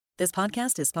This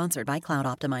podcast is sponsored by Cloud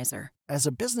Optimizer. As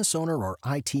a business owner or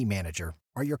IT manager,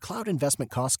 are your cloud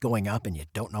investment costs going up and you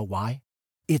don't know why?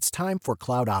 It's time for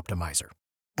Cloud Optimizer.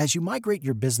 As you migrate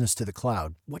your business to the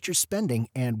cloud, what you're spending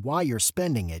and why you're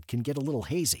spending it can get a little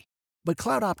hazy. But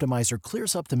Cloud Optimizer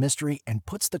clears up the mystery and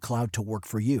puts the cloud to work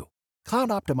for you. Cloud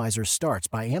Optimizer starts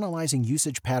by analyzing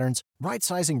usage patterns,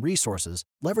 right-sizing resources,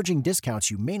 leveraging discounts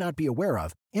you may not be aware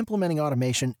of, implementing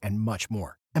automation, and much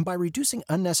more. And by reducing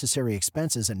unnecessary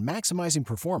expenses and maximizing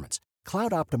performance,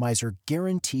 Cloud Optimizer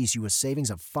guarantees you a savings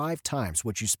of 5 times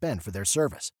what you spend for their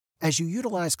service. As you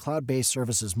utilize cloud-based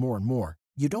services more and more,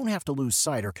 you don't have to lose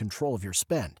sight or control of your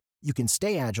spend. You can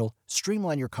stay agile,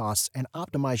 streamline your costs, and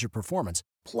optimize your performance,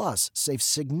 plus save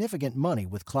significant money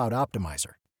with Cloud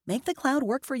Optimizer. Make the cloud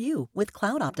work for you with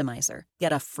Cloud Optimizer.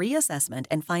 Get a free assessment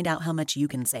and find out how much you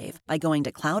can save by going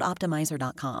to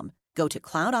cloudoptimizer.com. Go to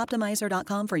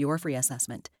cloudoptimizer.com for your free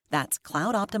assessment. That's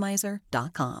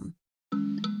cloudoptimizer.com.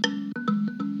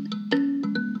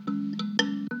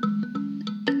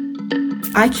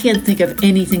 I can't think of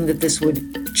anything that this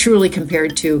would truly compare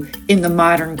to in the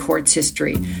modern court's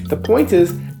history. The point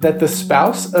is that the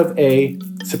spouse of a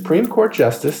Supreme Court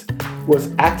justice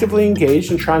was actively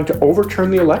engaged in trying to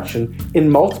overturn the election in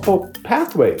multiple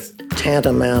pathways.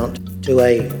 Tantamount to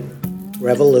a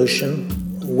revolution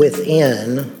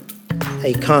within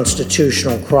a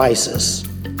constitutional crisis.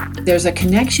 There's a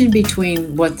connection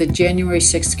between what the January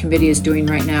 6th committee is doing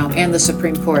right now and the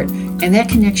Supreme Court, and that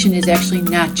connection is actually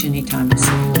not Ginni Thomas.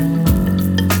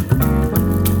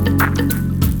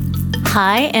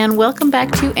 Hi, and welcome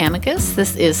back to Amicus.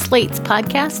 This is Slate's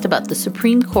podcast about the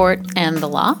Supreme Court and the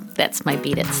law. That's my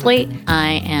beat at Slate.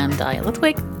 I am Dahlia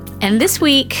Lithwick. And this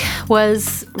week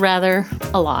was rather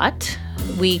a lot.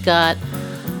 We got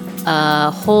a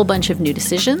whole bunch of new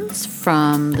decisions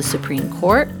from the Supreme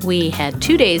Court. We had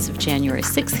 2 days of January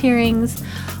 6th hearings.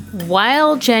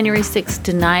 While January 6th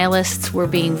denialists were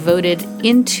being voted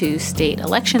into state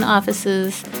election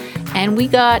offices, and we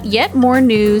got yet more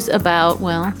news about,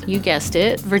 well, you guessed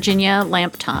it, Virginia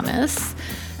Lamp Thomas,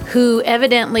 who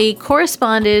evidently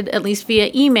corresponded, at least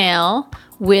via email,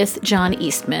 with John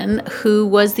Eastman, who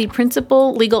was the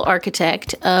principal legal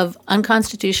architect of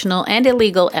unconstitutional and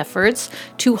illegal efforts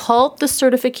to halt the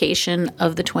certification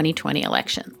of the 2020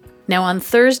 election. Now, on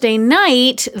Thursday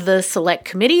night, the select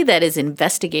committee that is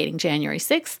investigating January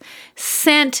 6th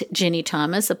sent Ginni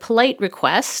Thomas a polite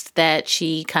request that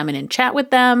she come in and chat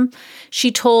with them.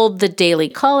 She told the Daily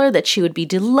Caller that she would be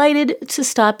delighted to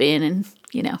stop in and,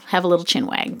 have a little chin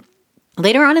wag.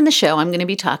 Later on in the show, I'm going to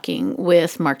be talking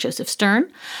with Mark Joseph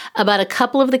Stern about a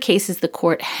couple of the cases the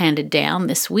court handed down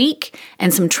this week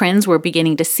and some trends we're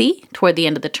beginning to see toward the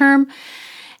end of the term.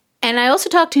 And I also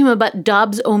talked to him about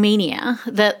Dobbs-omania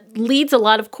that leads a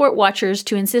lot of court watchers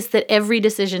to insist that every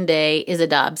decision day is a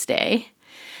Dobbs day.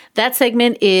 That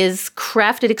segment is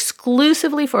crafted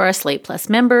exclusively for our Slate Plus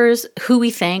members, who we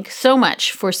thank so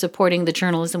much for supporting the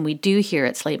journalism we do here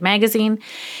at Slate Magazine.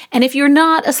 And if you're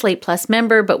not a Slate Plus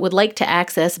member but would like to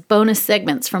access bonus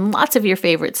segments from lots of your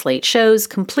favorite Slate shows,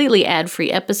 completely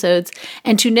ad-free episodes,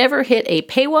 and to never hit a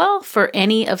paywall for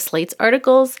any of Slate's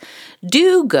articles,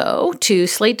 do go to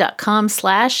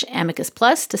slate.com/Amicus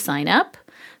Plus to sign up.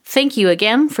 Thank you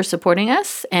again for supporting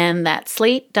us, and that's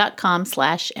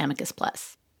slate.com/Amicus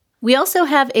Plus. We also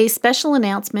have a special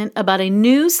announcement about a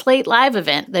new Slate Live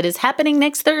event that is happening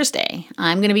next Thursday.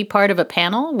 I'm going to be part of a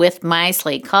panel with my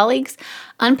Slate colleagues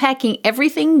unpacking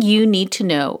everything you need to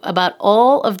know about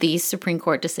all of these Supreme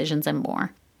Court decisions and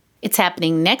more. It's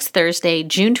happening next Thursday,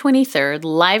 June 23rd,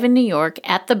 live in New York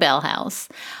at the Bell House.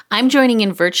 I'm joining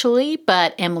in virtually,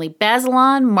 but Emily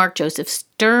Bazelon, Mark Joseph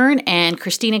Stern, and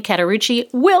Christina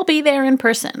Catarucci will be there in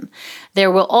person. There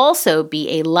will also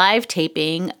be a live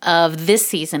taping of this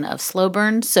season of Slow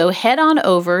Burn, so head on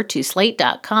over to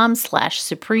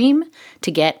slate.com/Supreme to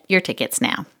get your tickets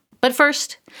now. But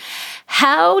first,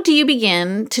 how do you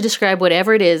begin to describe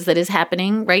whatever it is that is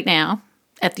happening right now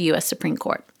at the U.S. Supreme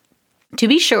Court? To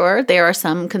be sure, there are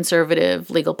some conservative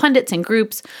legal pundits and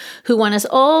groups who want us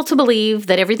all to believe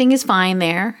that everything is fine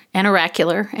there and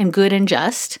oracular and good and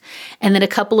just, and that a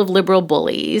couple of liberal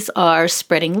bullies are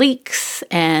spreading leaks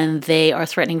and they are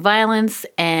threatening violence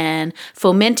and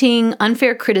fomenting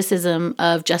unfair criticism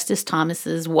of Justice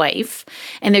Thomas's wife.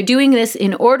 And they're doing this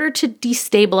in order to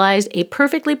destabilize a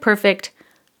perfectly perfect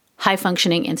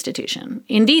high-functioning institution.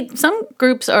 Indeed, some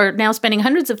groups are now spending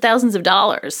hundreds of thousands of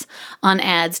dollars on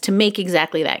ads to make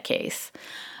exactly that case.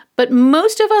 But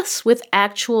most of us with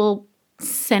actual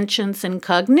sentience and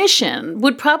cognition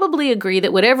would probably agree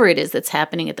that whatever it is that's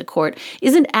happening at the court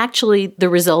isn't actually the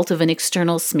result of an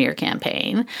external smear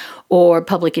campaign or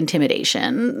public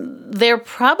intimidation. They're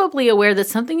probably aware that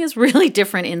something is really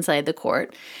different inside the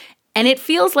court, and it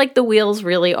feels like the wheels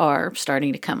really are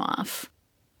starting to come off.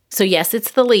 So yes,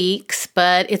 it's the leaks,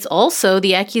 but it's also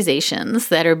the accusations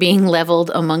that are being leveled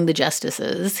among the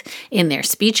justices in their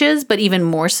speeches, but even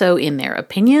more so in their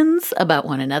opinions about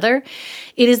one another.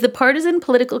 It is the partisan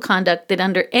political conduct that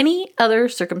under any other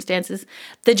circumstances,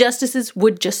 the justices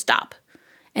would just stop.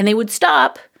 And they would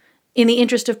stop in the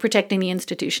interest of protecting the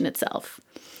institution itself.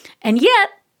 And yet,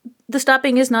 the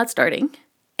stopping is not starting.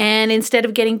 And instead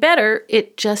of getting better,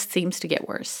 it just seems to get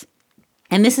worse.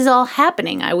 And this is all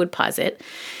happening, I would posit,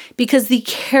 because the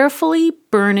carefully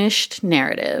burnished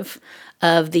narrative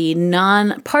of the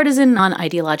non-partisan,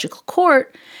 non-ideological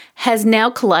court has now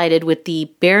collided with the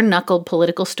bare-knuckled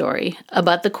political story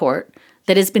about the court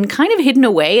that has been kind of hidden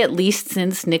away, at least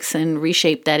since Nixon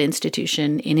reshaped that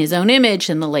institution in his own image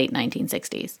in the late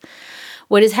 1960s.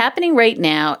 What is happening right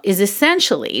now is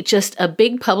essentially just a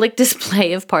big public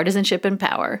display of partisanship and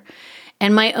power.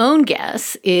 And my own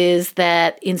guess is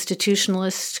that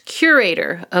institutionalist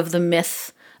curator of the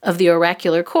myth of the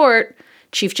oracular court,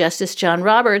 Chief Justice John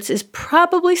Roberts, is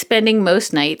probably spending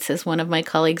most nights, as one of my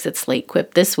colleagues at Slate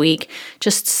quipped this week,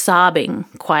 just sobbing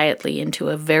quietly into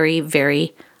a very,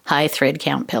 very high thread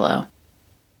count pillow.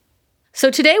 So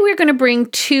today we're going to bring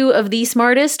two of the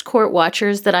smartest court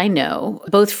watchers that I know,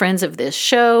 both friends of this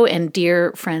show and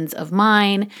dear friends of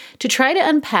mine, to try to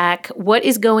unpack what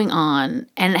is going on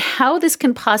and how this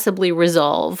can possibly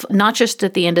resolve, not just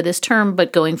at the end of this term,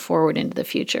 but going forward into the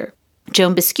future.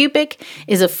 Joan Biskupic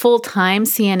is a full-time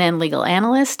CNN legal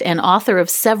analyst and author of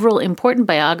several important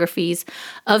biographies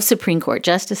of Supreme Court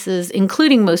justices,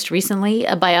 including most recently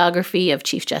a biography of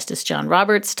Chief Justice John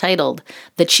Roberts titled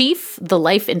The Chief, The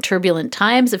Life and Turbulent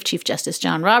Times of Chief Justice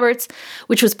John Roberts,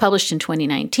 which was published in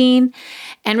 2019.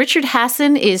 And Richard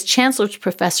Hasson is Chancellor's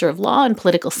Professor of Law and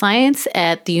Political Science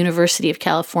at the University of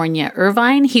California,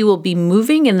 Irvine. He will be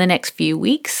moving in the next few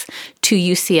weeks to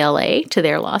UCLA, to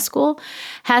their law school.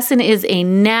 Hasson is a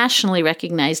nationally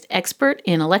recognized expert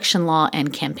in election law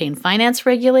and campaign finance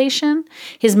regulation.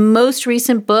 His most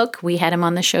recent book, we had him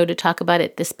on the show to talk about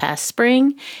it this past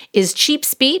spring, is Cheap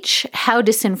Speech: How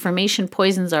Disinformation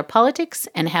Poisons Our Politics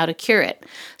and How to Cure It.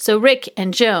 So Rick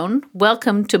and Joan,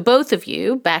 welcome to both of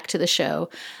you back to the show,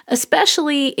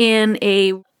 especially in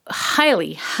a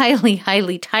highly, highly,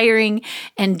 highly tiring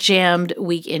and jammed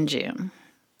week in June.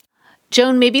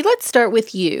 Joan, maybe let's start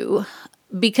with you,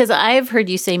 because I've heard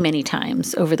you say many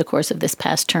times over the course of this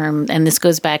past term, and this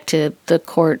goes back to the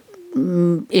court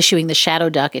issuing the shadow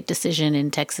docket decision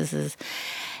in Texas's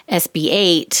SB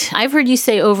 8. I've heard you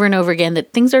say over and over again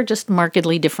that things are just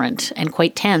markedly different and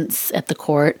quite tense at the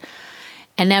court.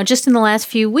 And now just in the last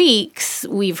few weeks,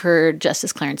 we've heard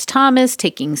Justice Clarence Thomas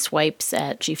taking swipes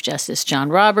at Chief Justice John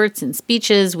Roberts in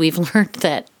speeches. We've learned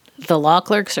that the law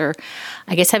clerks are,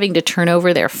 I guess, having to turn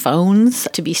over their phones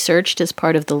to be searched as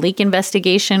part of the leak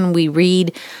investigation. We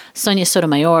read Sonia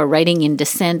Sotomayor writing in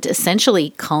dissent,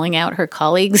 essentially calling out her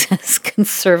colleagues as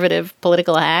conservative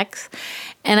political hacks.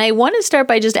 And I want to start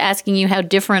by just asking you how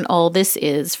different all this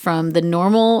is from the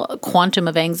normal quantum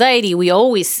of anxiety we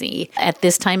always see at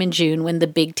this time in June when the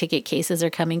big ticket cases are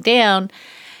coming down.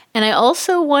 And I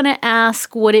also want to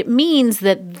ask what it means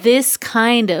that this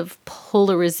kind of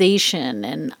polarization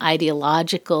and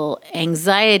ideological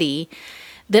anxiety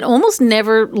that almost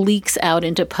never leaks out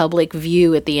into public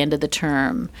view at the end of the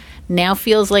term now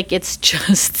feels like it's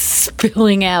just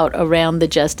spilling out around the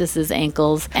justices'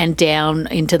 ankles and down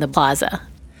into the plaza.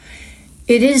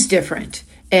 It is different.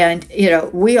 And,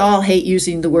 we all hate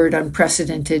using the word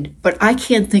unprecedented, but I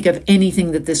can't think of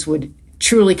anything that this would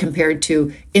truly compared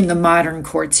to in the modern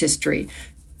court's history.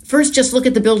 First, just look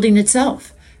at the building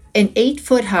itself. An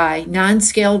 8-foot-high,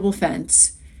 non-scalable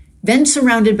fence, then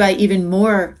surrounded by even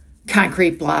more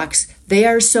concrete blocks. They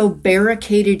are so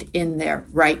barricaded in there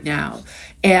right now.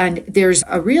 And there's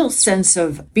a real sense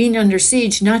of being under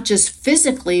siege, not just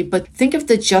physically, but think of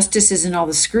the justices and all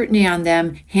the scrutiny on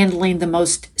them handling the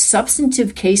most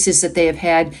substantive cases that they have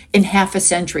had in half a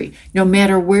century. No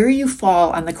matter where you fall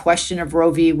on the question of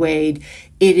Roe v. Wade,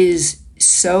 it is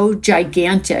so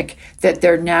gigantic that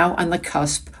they're now on the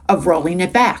cusp of rolling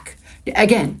it back.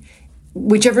 Again,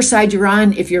 whichever side you're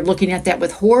on, if you're looking at that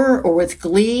with horror or with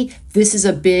glee, this is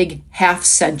a big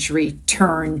half-century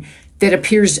turn that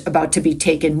appears about to be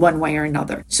taken one way or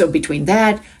another. So between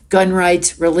that, gun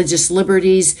rights, religious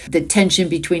liberties, the tension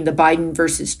between the Biden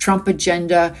versus Trump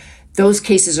agenda, those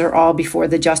cases are all before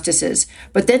the justices.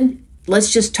 But then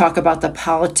let's just talk about the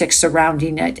politics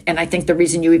surrounding it. And I think the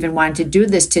reason you even wanted to do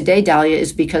this today, Dahlia,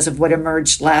 is because of what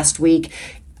emerged last week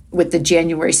with the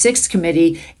January 6th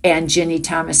committee and Ginny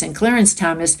Thomas and Clarence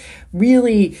Thomas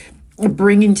really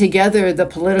bringing together the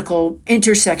political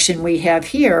intersection we have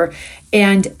here.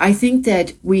 And I think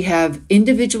that we have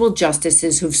individual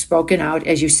justices who've spoken out,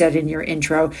 as you said in your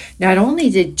intro. Not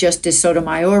only did Justice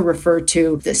Sotomayor refer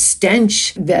to the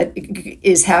stench that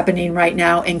is happening right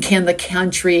now, and can the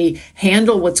country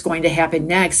handle what's going to happen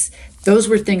next? Those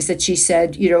were things that she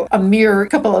said, a mere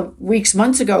couple of weeks,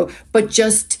 months ago, but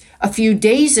just a few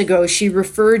days ago, she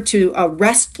referred to a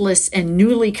restless and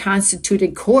newly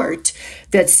constituted court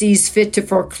that sees fit to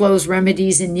foreclose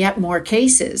remedies in yet more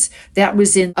cases. That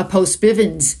was in a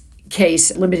post-Bivens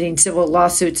case limiting civil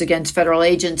lawsuits against federal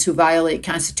agents who violate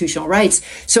constitutional rights.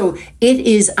 So it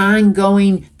is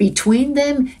ongoing between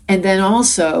them, and then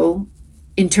also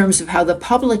in terms of how the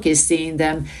public is seeing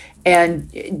them. And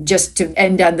just to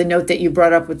end on the note that you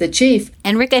brought up with the chief.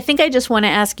 And Rick, I think I just want to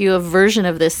ask you a version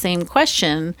of this same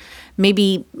question,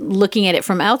 maybe looking at it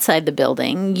from outside the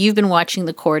building. You've been watching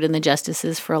the court and the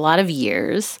justices for a lot of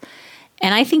years.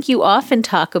 And I think you often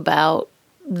talk about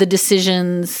the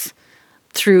decisions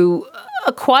through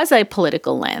a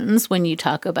quasi-political lens when you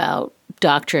talk about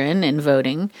doctrine and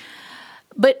voting.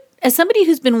 But as somebody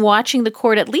who's been watching the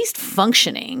court at least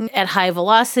functioning at high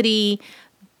velocity,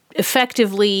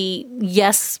 effectively,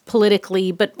 yes,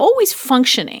 politically, but always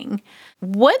functioning.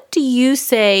 What do you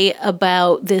say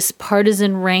about this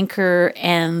partisan rancor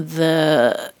and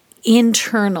the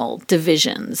internal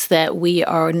divisions that we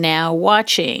are now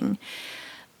watching?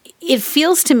 It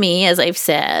feels to me, as I've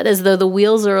said, as though the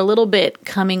wheels are a little bit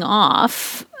coming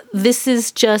off. This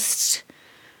is just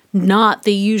not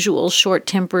the usual short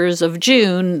tempers of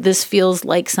June. This feels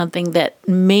like something that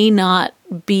may not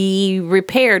be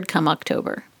repaired come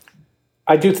October.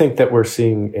 I do think that we're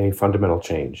seeing a fundamental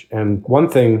change. And one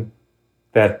thing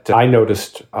that I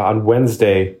noticed on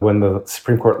Wednesday when the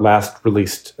Supreme Court last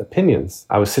released opinions,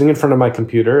 I was sitting in front of my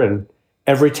computer, and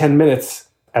every 10 minutes,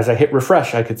 as I hit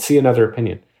refresh, I could see another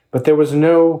opinion. But there was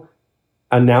no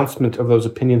announcement of those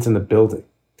opinions in the building.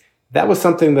 That was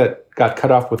something that got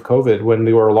cut off with COVID when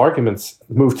the oral arguments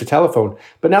moved to telephone.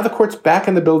 But now the court's back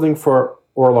in the building for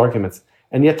oral arguments.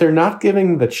 And yet they're not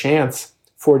giving the chance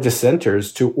for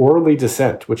dissenters to orally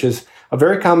dissent, which is a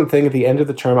very common thing at the end of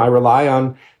the term. I rely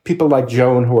on people like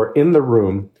Joan who are in the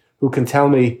room who can tell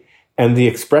me, and the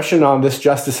expression on this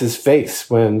justice's face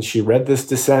when she read this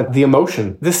dissent, the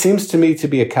emotion. This seems to me to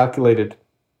be a calculated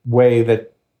way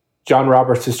that John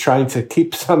Roberts is trying to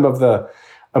keep some of the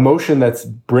emotion that's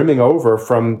brimming over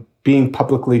from being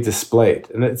publicly displayed.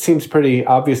 And it seems pretty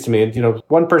obvious to me. And,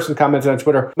 one person commented on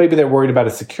Twitter, maybe they're worried about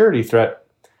a security threat.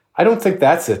 I don't think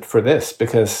that's it for this,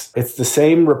 because it's the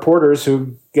same reporters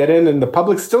who get in and the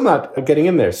public's still not getting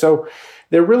in there. So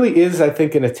there really is, I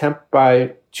think, an attempt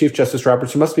by Chief Justice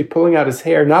Roberts, who must be pulling out his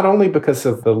hair, not only because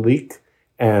of the leak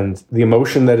and the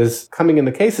emotion that is coming in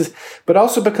the cases, but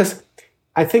also because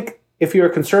I think if you're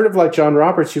a conservative like John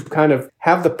Roberts, you kind of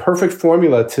have the perfect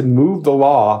formula to move the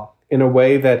law in a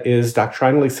way that is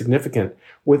doctrinally significant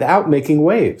without making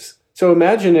waves. So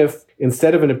imagine if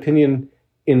instead of an opinion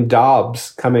in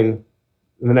Dobbs coming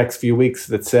in the next few weeks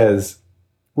that says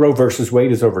Roe versus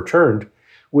Wade is overturned,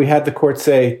 we had the court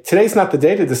say, today's not the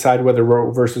day to decide whether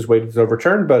Roe versus Wade is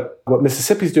overturned, but what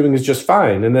Mississippi's doing is just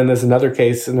fine. And then there's another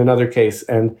case and another case,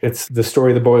 and it's the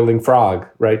story of the boiling frog,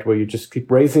 right? Where you just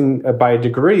keep raising by a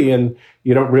degree and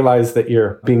you don't realize that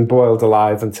you're being boiled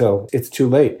alive until it's too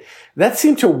late. That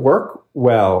seemed to work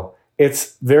well.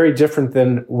 It's very different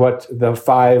than what the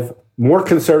 5 more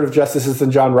conservative justices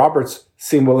than John Roberts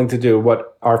seem willing to do,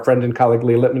 what our friend and colleague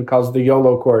Leah Lippman calls the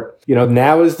YOLO court.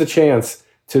 Now is the chance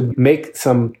to make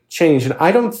some change. And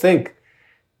I don't think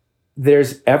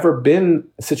there's ever been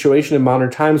a situation in modern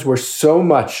times where so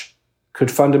much could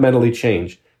fundamentally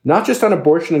change, not just on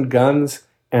abortion and guns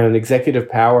and executive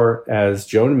power, as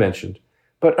Joan mentioned,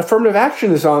 but affirmative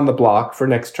action is on the block for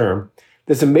next term.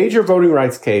 There's a major voting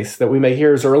rights case that we may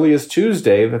hear as early as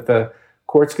Tuesday that the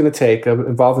court's going to take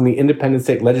involving the independent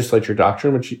state legislature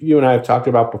doctrine, which you and I have talked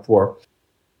about before.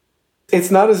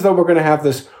 It's not as though we're going to have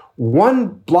this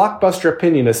one blockbuster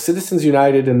opinion as Citizens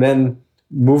United and then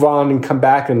move on and come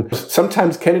back. And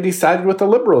sometimes Kennedy sided with the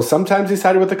liberals. Sometimes he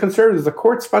sided with the conservatives. The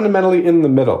court's fundamentally in the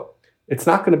middle. It's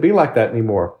not going to be like that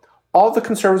anymore. All the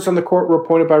conservatives on the court were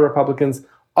appointed by Republicans.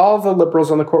 All the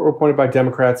liberals on the court were appointed by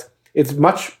Democrats. It's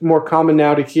much more common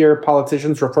now to hear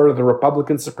politicians refer to the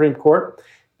Republican Supreme Court.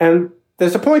 And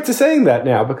there's a point to saying that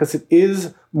now, because it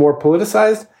is more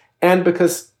politicized and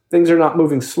because things are not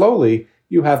moving slowly.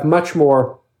 You have much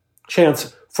more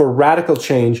chance for radical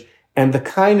change And the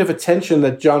kind of attention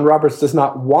that John Roberts does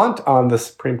not want on the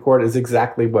Supreme Court is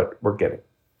exactly what we're getting.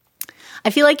 I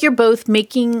feel like you're both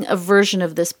making a version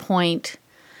of this point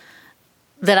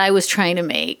that I was trying to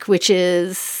make, which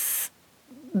is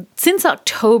since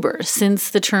October,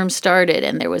 since the term started,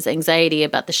 and there was anxiety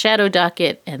about the shadow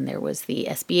docket, and there was the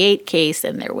SB 8 case,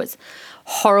 and there was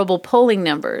horrible polling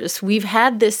numbers, we've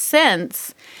had this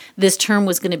sense this term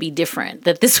was going to be different,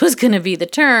 that this was going to be the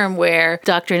term where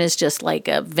doctrine is just like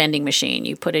a vending machine.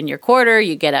 You put in your quarter,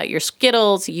 you get out your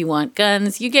Skittles, you want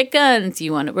guns, you get guns,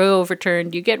 you want Roe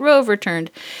overturned, you get Roe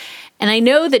overturned. And I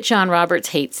know that John Roberts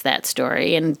hates that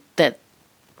story, and that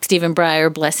Stephen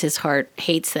Breyer, bless his heart,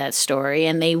 hates that story.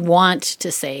 And they want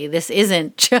to say this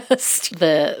isn't just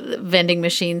the vending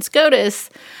machine SCOTUS.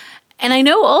 And I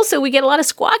know also we get a lot of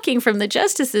squawking from the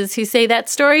justices who say that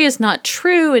story is not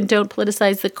true and don't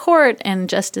politicize the court. And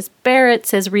Justice Barrett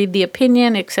says read the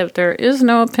opinion, except there is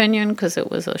no opinion because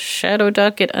it was a shadow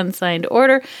docket unsigned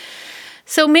order.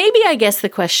 So maybe I guess the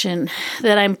question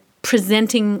that I'm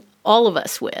presenting all of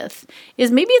us with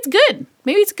is maybe it's good.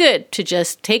 Maybe it's good to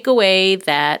just take away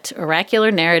that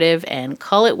oracular narrative and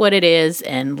call it what it is.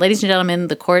 And ladies and gentlemen,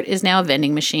 the court is now a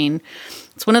vending machine.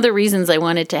 It's one of the reasons I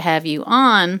wanted to have you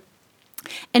on.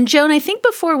 And Joan, I think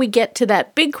before we get to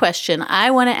that big question,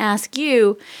 I want to ask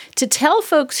you to tell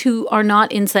folks who are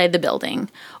not inside the building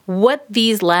what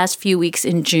these last few weeks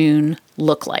in June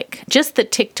look like. Just the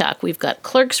TikTok. We've got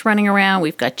clerks running around.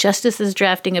 We've got justices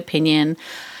drafting opinion.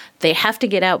 They have to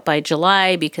get out by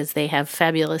July because they have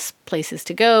fabulous places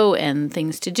to go and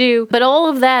things to do. But all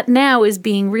of that now is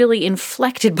being really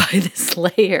inflected by this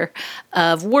layer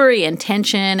of worry and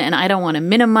tension. And I don't want to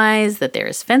minimize that there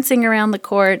is fencing around the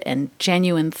court and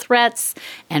genuine threats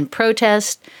and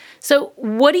protest. So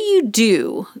what do you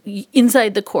do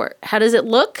inside the court? How does it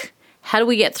look? How do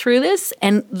we get through this?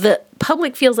 And the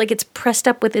public feels like it's pressed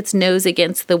up with its nose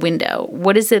against the window.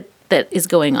 What is it that is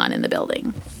going on in the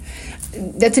building?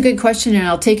 That's a good question, and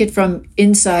I'll take it from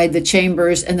inside the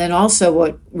chambers. And then also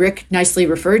what Rick nicely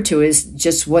referred to is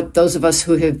just what those of us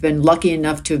who have been lucky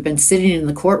enough to have been sitting in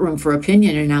the courtroom for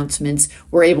opinion announcements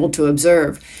were able to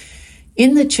observe.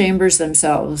 In the chambers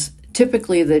themselves,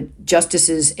 typically the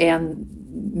justices and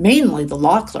mainly the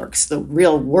law clerks, the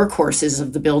real workhorses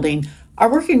of the building, are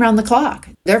working around the clock.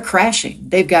 They're crashing.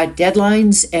 They've got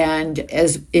deadlines, and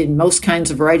as in most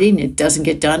kinds of writing, it doesn't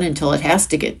get done until it has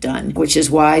to get done, which is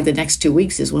why the next 2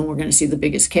 weeks is when we're going to see the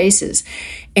biggest cases.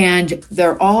 And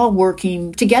they're all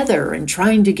working together and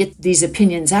trying to get these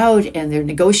opinions out, and they're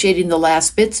negotiating the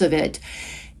last bits of it.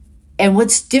 And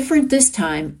what's different this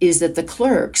time is that the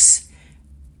clerks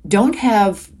don't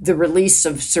have the release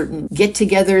of certain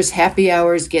get-togethers, happy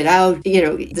hours, get out,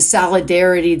 the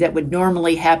solidarity that would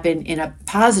normally happen in a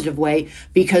positive way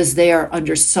because they are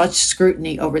under such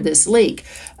scrutiny over this leak.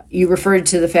 You referred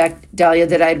to the fact, Dahlia,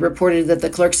 that I had reported that the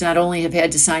clerks not only have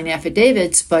had to sign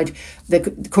affidavits, but the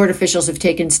court officials have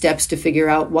taken steps to figure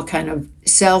out what kind of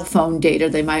cell phone data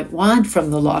they might want from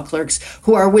the law clerks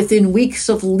who are within weeks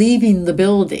of leaving the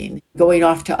building, going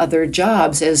off to other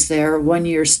jobs as their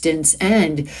one-year stints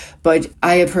end. But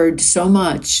I have heard so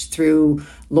much through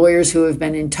lawyers who have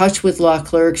been in touch with law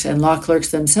clerks and law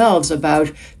clerks themselves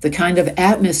about the kind of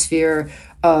atmosphere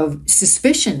of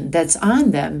suspicion that's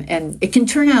on them. And it can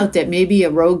turn out that maybe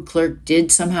a rogue clerk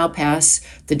did somehow pass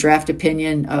the draft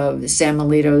opinion of Sam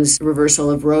Alito's reversal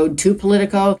of Roe to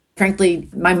Politico. Frankly,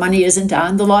 my money isn't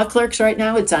on the law clerks right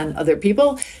now. It's on other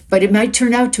people. But it might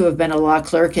turn out to have been a law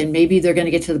clerk, and maybe they're going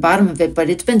to get to the bottom of it.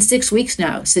 But it's been 6 weeks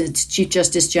now since Chief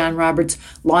Justice John Roberts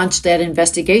launched that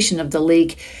investigation of the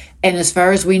leak. And as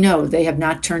far as we know, they have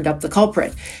not turned up the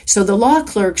culprit. So the law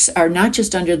clerks are not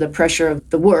just under the pressure of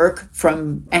the work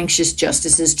from anxious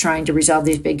justices trying to resolve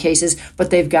these big cases,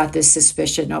 but they've got this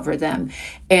suspicion over them.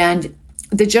 And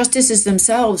the justices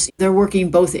themselves, they're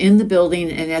working both in the building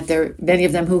and at many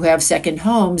of them who have second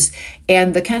homes,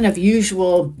 and the kind of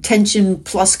usual tension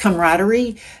plus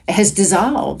camaraderie has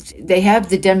dissolved. They have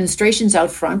the demonstrations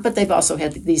out front, but they've also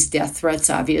had these death threats,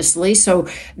 obviously, so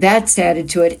that's added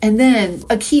to it. And then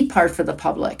a key part for the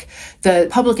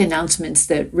public announcements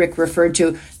that Rick referred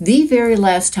to. The very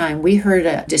last time we heard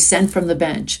a dissent from the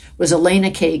bench was Elena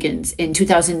Kagan's in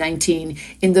 2019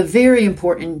 in the very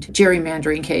important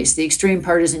gerrymandering case, the extreme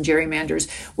partisan gerrymanders,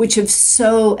 which have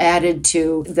so added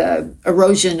to the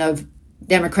erosion of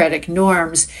democratic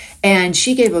norms. And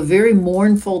she gave a very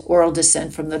mournful oral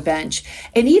dissent from the bench.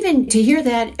 And even to hear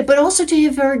that, but also to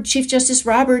have heard Chief Justice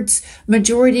Roberts'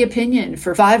 majority opinion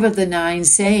for 5 of the 9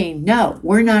 saying, no,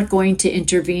 we're not going to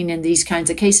intervene in these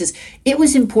kinds of cases. It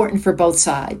was important for both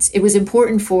sides. It was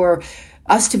important for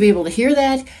us to be able to hear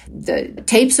that. The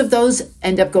tapes of those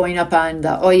end up going up on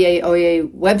the Oye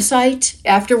website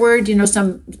afterward,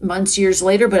 some months, years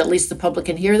later, but at least the public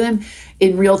can hear them.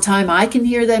 In real time, I can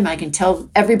hear them. I can tell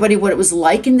everybody what it was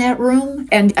like in that room.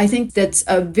 And I think that's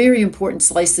a very important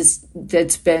slice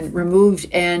that's been removed.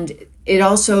 And it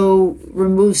also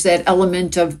removes that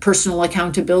element of personal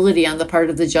accountability on the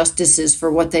part of the justices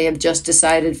for what they have just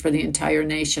decided for the entire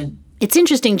nation. It's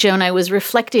interesting, Joan, I was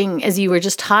reflecting as you were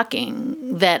just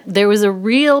talking that there was a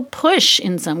real push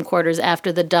in some quarters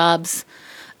after the Dobbs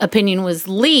opinion was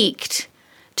leaked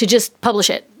to just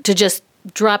publish it, to just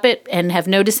drop it and have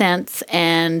no dissents,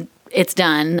 and it's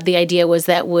done. The idea was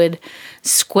that would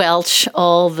squelch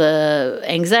all the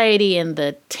anxiety and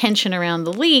the tension around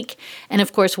the leak. And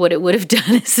of course, what it would have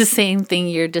done is the same thing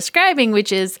you're describing,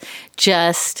 which is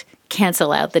just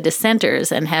cancel out the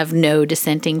dissenters and have no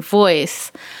dissenting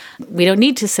voice. We don't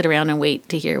need to sit around and wait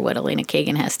to hear what Elena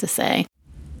Kagan has to say.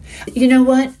 You know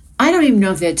what? I don't even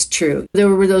know if that's true. There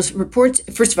were those reports.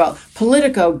 First of all,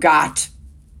 Politico got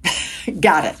it,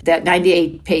 that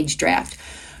 98-page draft.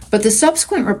 But the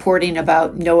subsequent reporting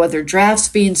about no other drafts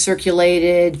being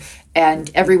circulated and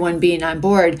everyone being on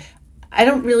board, I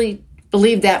don't really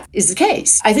believe that is the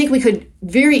case. I think we could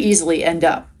very easily end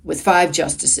up with 5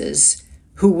 justices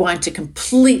who want to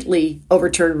completely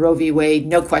overturn Roe v. Wade,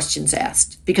 no questions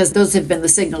asked, because those have been the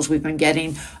signals we've been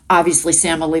getting. Obviously,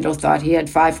 Sam Alito thought he had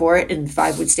 5 for it and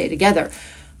 5 would stay together.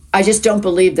 I just don't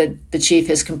believe that the chief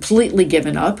has completely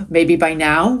given up. Maybe by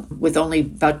now, with only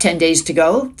about 10 days to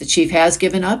go, the chief has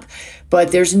given up.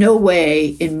 But there's no way,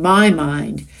 in my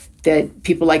mind, that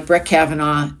people like Brett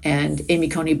Kavanaugh and Amy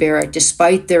Coney Barrett,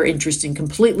 despite their interest in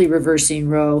completely reversing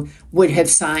Roe, would have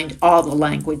signed all the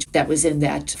language that was in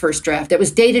that first draft. That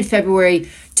was dated February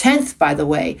 10th, by the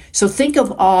way. So think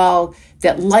of all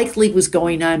that likely was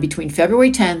going on between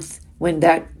February 10th, when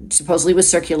that supposedly was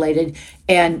circulated,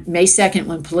 and May 2nd,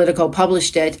 when Politico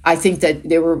published it. I think that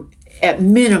there were, at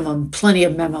minimum, plenty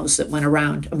of memos that went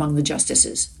around among the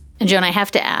justices. And Joan, I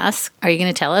have to ask, are you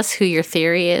going to tell us who your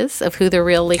theory is of who the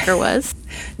real leaker was?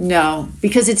 No,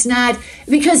 because it's not,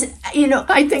 because,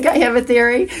 I think I have a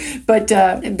theory, but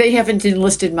they haven't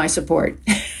enlisted my support.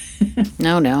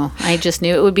 No, I just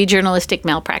knew it would be journalistic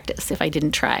malpractice if I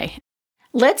didn't try.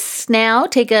 Let's now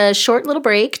take a short little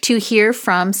break to hear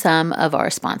from some of our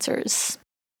sponsors.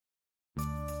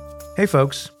 Hey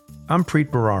folks, I'm Preet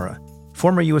Bharara,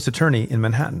 former U.S. Attorney in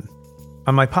Manhattan.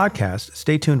 On my podcast,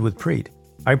 Stay Tuned with Preet,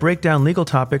 I break down legal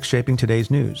topics shaping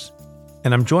today's news.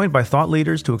 And I'm joined by thought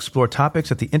leaders to explore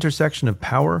topics at the intersection of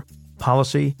power,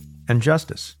 policy, and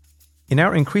justice. In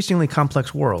our increasingly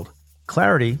complex world,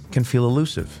 clarity can feel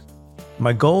elusive.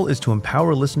 My goal is to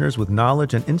empower listeners with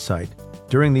knowledge and insight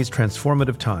during these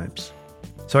transformative times.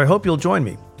 So I hope you'll join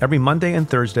me every Monday and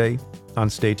Thursday on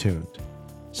Stay Tuned.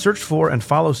 Search for and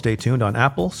follow Stay Tuned on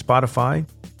Apple, Spotify,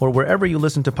 or wherever you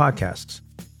listen to podcasts.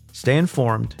 Stay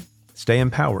informed, stay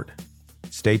empowered,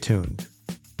 stay tuned.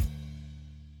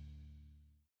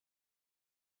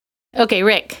 Okay,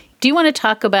 Rick, do you want to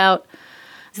talk about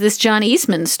this John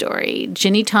Eastman story?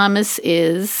 Ginny Thomas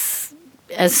is,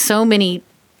 as so many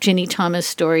Ginny Thomas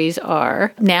stories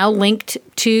are, now linked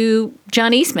to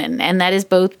John Eastman, and that is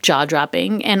both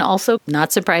jaw-dropping and also,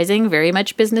 not surprising, very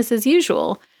much business as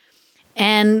usual.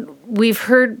 And we've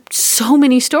heard so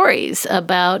many stories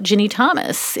about Ginny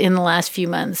Thomas in the last few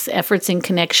months, efforts in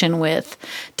connection with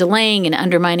delaying and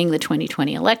undermining the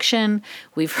 2020 election.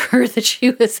 We've heard that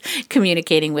she was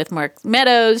communicating with Mark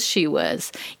Meadows. She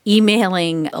was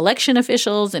emailing election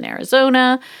officials in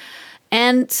Arizona.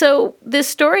 And so this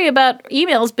story about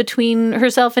emails between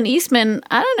herself and Eastman,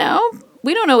 I don't know.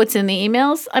 We don't know what's in the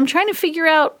emails. I'm trying to figure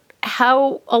out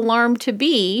how alarmed to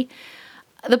be.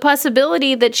 The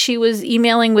possibility that she was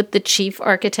emailing with the chief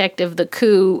architect of the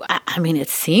coup, I mean, it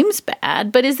seems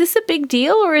bad, but is this a big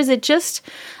deal, or is it just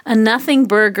a nothing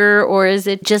burger, or is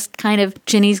it just kind of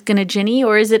Ginny's gonna Ginny,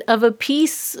 or is it of a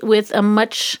piece with a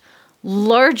much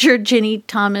larger Ginny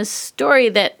Thomas story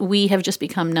that we have just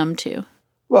become numb to?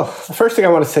 Well, the first thing I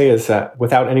want to say is that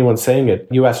without anyone saying it,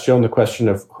 you asked Joan the question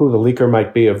of who the leaker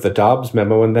might be of the Dobbs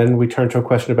memo, and then we turned to a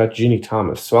question about Ginny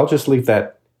Thomas. So I'll just leave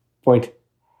that point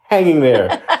hanging there.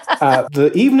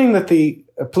 The evening that the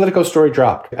Politico story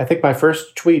dropped, I think my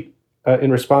first tweet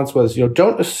in response was,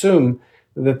 don't assume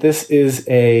that this is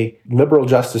a liberal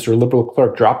justice or liberal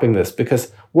clerk dropping this,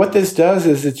 because what this does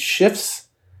is it shifts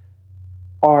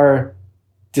our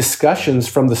discussions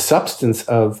from the substance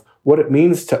of what it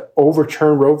means to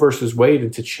overturn Roe versus Wade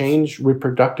and to change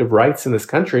reproductive rights in this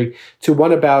country to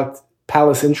one about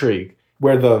palace intrigue.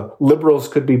 where the liberals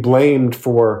could be blamed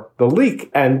for the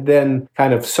leak and then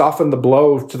kind of soften the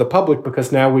blow to the public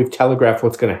because now we've telegraphed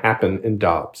what's going to happen in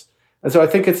Dobbs. And so I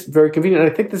think it's very convenient.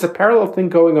 And I think there's a parallel thing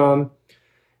going on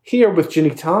here with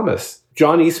Ginny Thomas.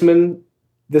 John Eastman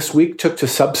this week took to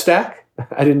Substack.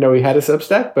 I didn't know he had a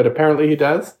Substack, but apparently he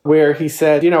does, where he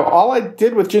said, all I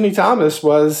did with Ginny Thomas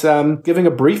was giving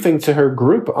a briefing to her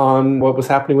group on what was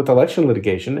happening with election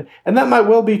litigation. And that might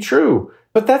well be true.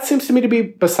 But that seems to me to be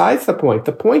besides the point.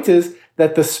 The point is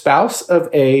that the spouse of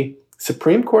a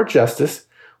Supreme Court justice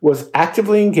was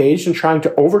actively engaged in trying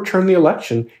to overturn the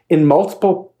election in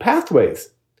multiple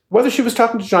pathways. Whether she was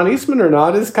talking to John Eastman or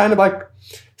not is kind of like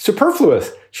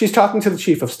superfluous. She's talking to the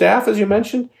chief of staff, as you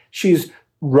mentioned. She's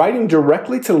writing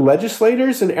directly to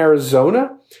legislators in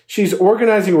Arizona. She's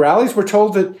organizing rallies. We're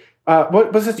told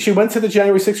that, she went to the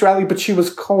January 6th rally, but she was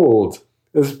cold,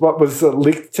 is what was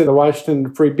leaked to the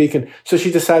Washington Free Beacon. So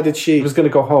she decided she was going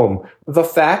to go home. The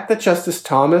fact that Justice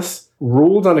Thomas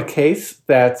ruled on a case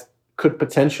that could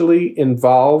potentially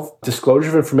involve disclosure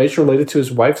of information related to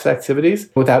his wife's activities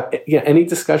without any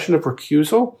discussion of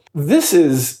recusal, this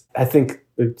is, I think,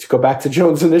 to go back to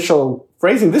Joan's initial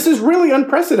phrasing, this is really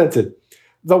unprecedented.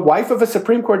 The wife of a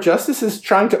Supreme Court justice is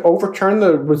trying to overturn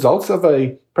the results of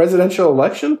a presidential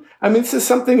election. I mean, this is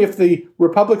something, if the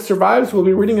Republic survives, we'll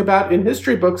be reading about in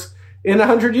history books in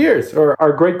 100 years, or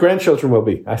our great-grandchildren will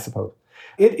be, I suppose.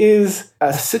 It is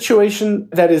a situation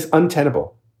that is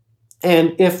untenable.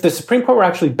 And if the Supreme Court were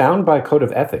actually bound by a code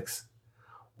of ethics,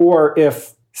 or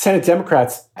if Senate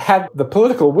Democrats had the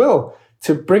political will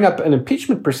to bring up an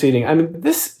impeachment proceeding, I mean,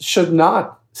 this should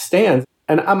not stand.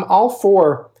 And I'm all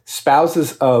for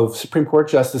spouses of Supreme Court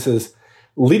justices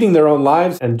leading their own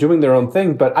lives and doing their own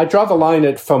thing, but I draw the line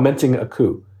at fomenting a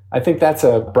coup. I think that's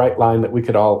a bright line that we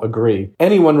could all agree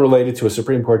anyone related to a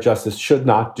Supreme Court justice should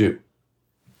not do.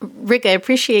 Rick, I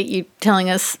appreciate you telling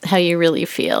us how you really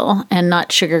feel and not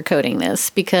sugarcoating this,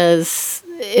 because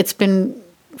it's been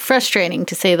frustrating,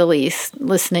 to say the least,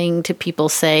 listening to people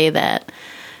say that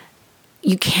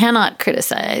you cannot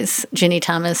criticize Ginny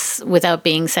Thomas without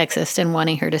being sexist and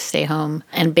wanting her to stay home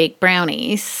and bake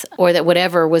brownies, or that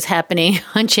whatever was happening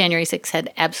on January 6th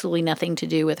had absolutely nothing to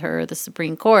do with her or the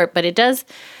Supreme Court. But it does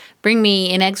bring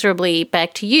me inexorably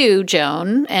back to you,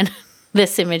 Joan, and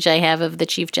this image I have of the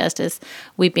Chief Justice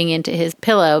weeping into his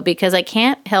pillow, because I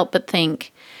can't help but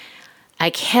think, I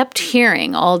kept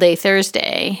hearing all day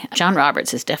Thursday, John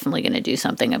Roberts is definitely going to do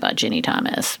something about Ginny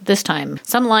Thomas. This time,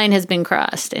 some line has been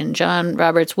crossed, and John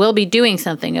Roberts will be doing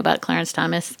something about Clarence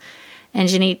Thomas and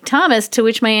Ginny Thomas, to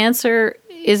which my answer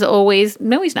is always,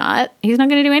 no, he's not. He's not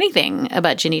going to do anything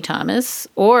about Ginny Thomas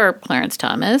or Clarence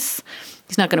Thomas.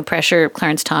 He's not going to pressure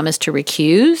Clarence Thomas to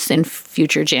recuse in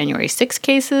future January 6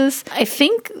 cases. I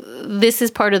think this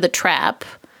is part of the trap,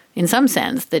 in some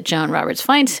sense, that John Roberts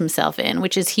finds himself in,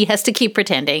 which is he has to keep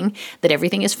pretending that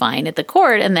everything is fine at the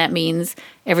court, and that means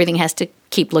everything has to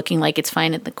keep looking like it's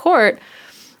fine at the court.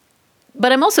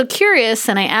 But I'm also curious,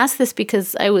 and I asked this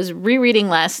because I was rereading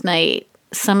last night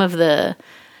some of the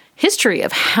history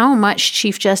of how much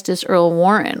Chief Justice Earl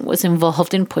Warren was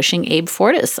involved in pushing Abe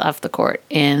Fortas off the court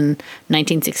in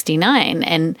 1969.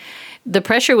 And the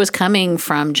pressure was coming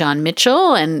from John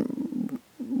Mitchell and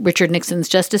Richard Nixon's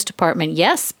Justice Department,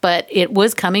 yes, but it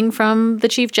was coming from the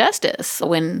Chief Justice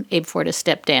when Abe Fortas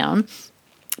stepped down.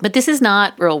 But this is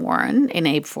not Earl Warren and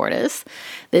Abe Fortas.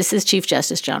 This is Chief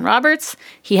Justice John Roberts.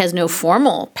 He has no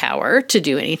formal power to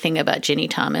do anything about Ginny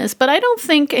Thomas. But I don't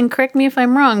think, and correct me if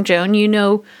I'm wrong, Joan, you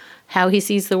know how he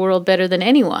sees the world better than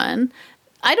anyone.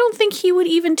 I don't think he would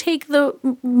even take the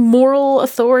moral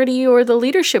authority or the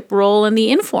leadership role and the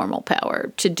informal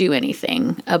power to do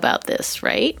anything about this,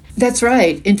 right? That's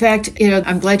right. In fact,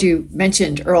 I'm glad you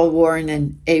mentioned Earl Warren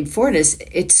and Abe Fortas.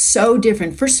 It's so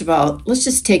different. First of all, let's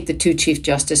just take the two Chief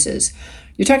Justices.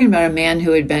 You're talking about a man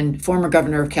who had been former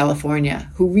governor of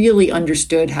California, who really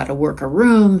understood how to work a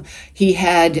room. He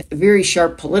had very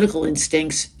sharp political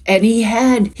instincts, and he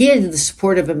had the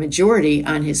support of a majority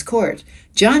on his court.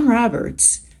 John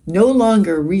Roberts no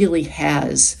longer really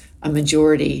has a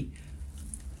majority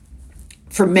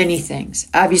for many things.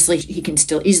 Obviously, he can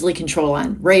still easily control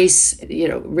on race.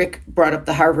 Rick brought up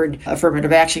the Harvard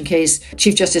affirmative action case.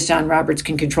 Chief Justice John Roberts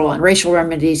can control on racial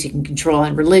remedies. He can control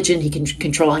on religion. He can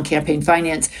control on campaign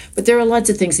finance. But there are lots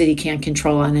of things that he can't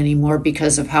control on anymore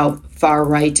because of how far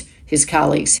right his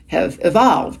colleagues have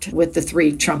evolved with the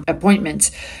 3 Trump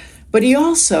appointments. But he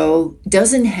also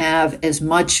doesn't have as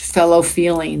much fellow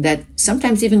feeling that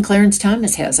sometimes even Clarence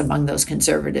Thomas has among those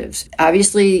conservatives.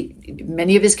 Obviously,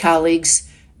 many of his colleagues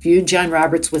viewed John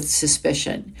Roberts with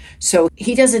suspicion. So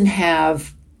he doesn't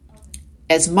have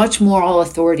as much moral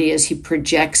authority as he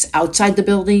projects outside the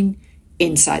building,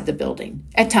 inside the building,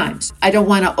 at times. I don't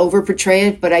want to over-portray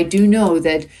it, but I do know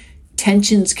that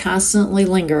tensions constantly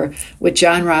linger with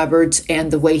John Roberts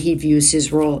and the way he views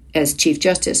his role as Chief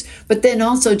Justice. But then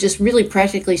also, just really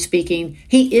practically speaking,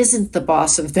 he isn't the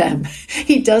boss of them.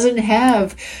 He doesn't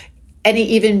have any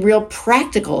even real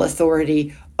practical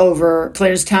authority over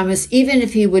Clarence Thomas, even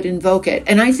if he would invoke it.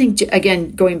 And I think,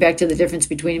 again, going back to the difference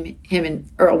between him and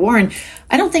Earl Warren,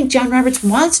 I don't think John Roberts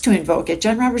wants to invoke it.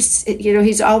 John Roberts,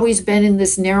 he's always been in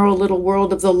this narrow little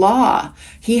world of the law.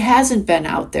 He hasn't been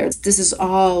out there. This is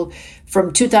all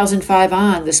from 2005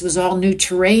 on. This was all new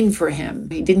terrain for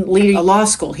him. He didn't lead a law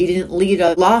school. He didn't lead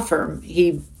a law firm.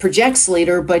 He projects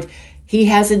leader, but he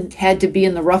hasn't had to be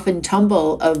in the rough and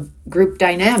tumble of group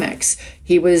dynamics.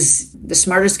 He was the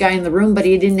smartest guy in the room, but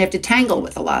he didn't have to tangle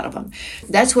with a lot of them.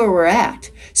 That's where we're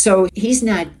at. So he's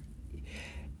not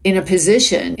in a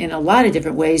position in a lot of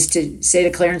different ways to say to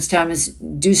Clarence Thomas,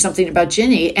 do something about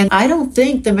Ginny. And I don't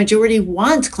think the majority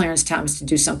wants Clarence Thomas to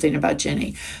do something about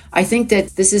Ginny. I think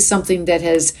that this is something that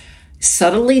has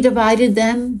subtly divided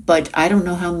them, but I don't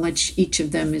know how much each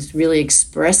of them is really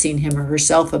expressing him or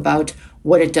herself about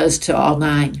what it does to all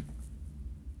nine.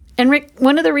 And Rick,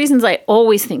 one of the reasons I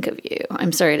always think of you,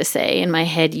 I'm sorry to say, in my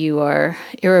head you are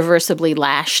irreversibly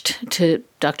lashed to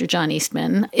Dr. John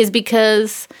Eastman, is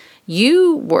because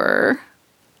you were,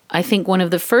 I think, one of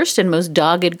the first and most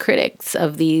dogged critics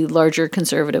of the larger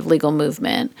conservative legal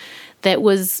movement that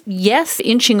was, yes,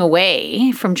 inching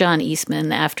away from John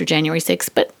Eastman after January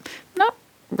 6th, but not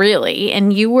really.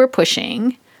 And you were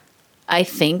pushing. I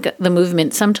think the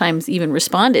movement sometimes even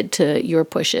responded to your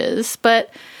pushes, but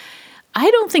I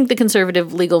don't think the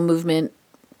conservative legal movement,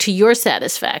 to your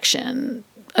satisfaction,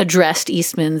 addressed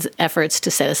Eastman's efforts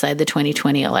to set aside the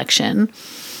 2020 election.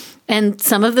 And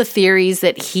some of the theories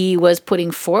that he was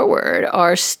putting forward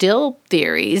are still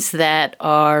theories that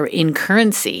are in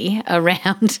currency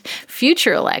around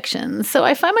future elections. So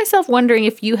I find myself wondering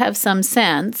if you have some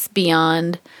sense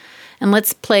beyond, and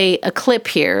let's play a clip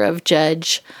here of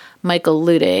Judge Michael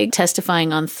Luttig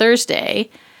testifying on Thursday.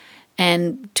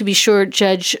 And to be sure,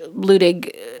 Judge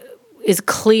Luttig is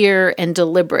clear and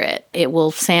deliberate. It will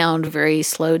sound very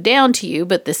slowed down to you,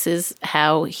 but this is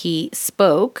how he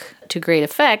spoke to great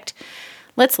effect.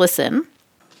 Let's listen.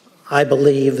 I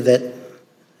believe that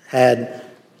had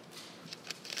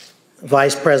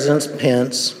Vice President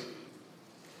Pence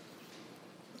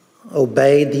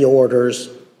obeyed the orders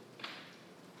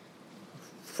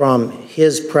from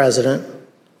his president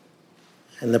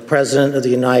and the President of the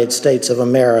United States of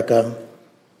America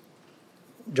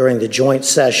during the joint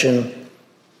session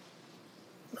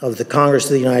of the Congress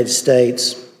of the United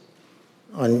States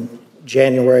on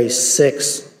January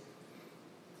 6,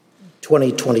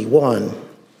 2021,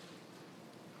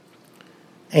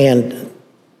 and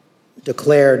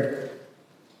declared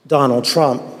Donald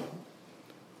Trump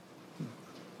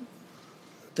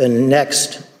the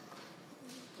next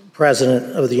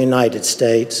President of the United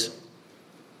States,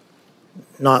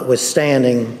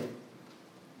 notwithstanding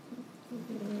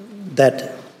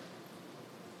that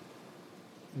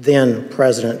then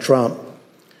President Trump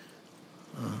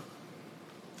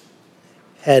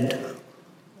had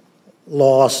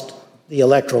lost the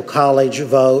Electoral College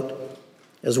vote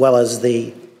as well as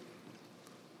the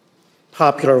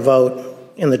popular vote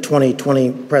in the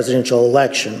 2020 presidential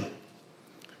election.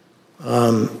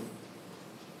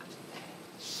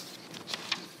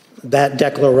 That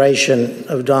declaration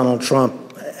of Donald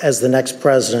Trump as the next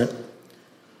president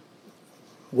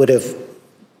would have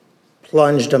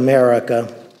plunged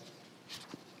America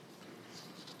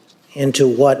into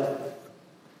what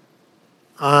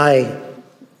I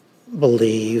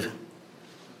believe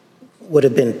would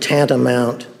have been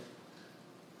tantamount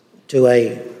to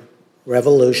a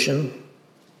revolution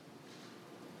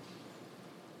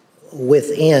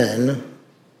within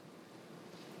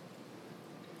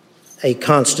a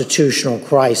constitutional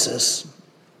crisis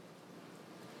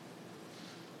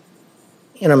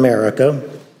in America,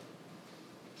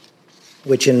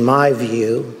 which in my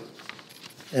view,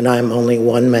 and I'm only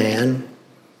one man,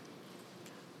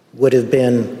 would have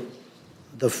been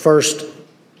the first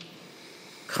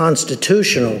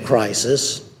constitutional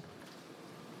crisis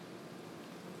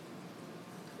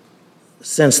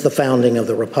since the founding of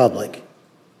the Republic.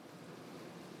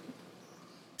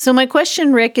 So my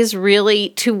question, Rick, is really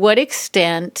to what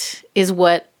extent is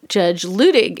what Judge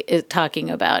Luttig is talking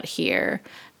about here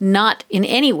not in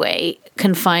any way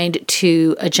confined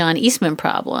to a John Eastman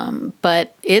problem,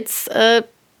 but it's a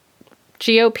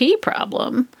GOP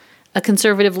problem, a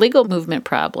conservative legal movement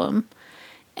problem.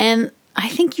 And I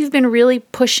think you've been really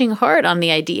pushing hard on the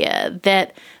idea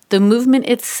that the movement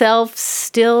itself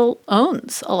still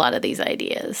owns a lot of these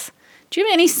ideas. Do you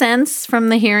have any sense from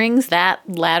the hearings that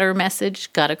latter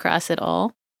message got across at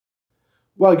all?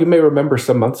 Well, you may remember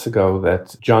some months ago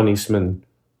that John Eastman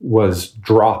was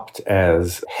dropped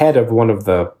as head of one of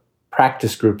the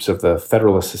practice groups of the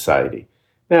Federalist Society.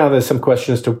 Now, there's some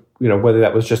question as to whether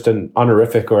that was just an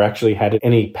honorific or actually had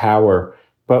any power.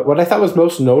 But what I thought was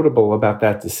most notable about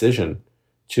that decision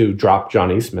to drop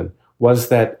John Eastman was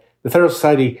that the Federalist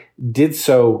Society did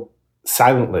so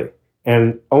silently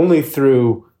and only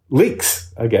through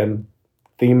leaks. Again,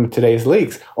 theme of today's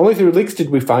leaks. Only through leaks did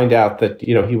we find out that,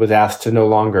 he was asked to no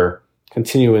longer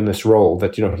continue in this role,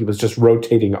 that, he was just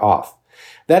rotating off.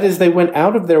 That is, they went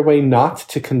out of their way not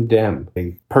to condemn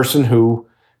a person who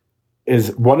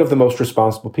is one of the most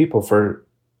responsible people for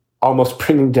almost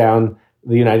bringing down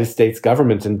the United States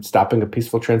government and stopping a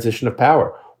peaceful transition of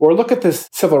power. Or look at this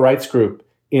civil rights group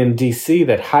in D.C.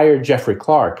 that hired Jeffrey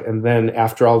Clark and then,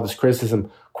 after all this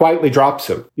criticism, quietly drops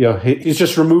him. He's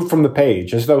just removed from the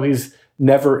page as though he's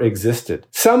never existed.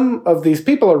 Some of these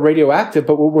people are radioactive,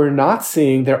 but what we're not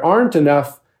seeing, there aren't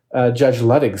enough Judge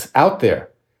Luddigs out there.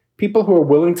 People who are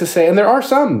willing to say, and there are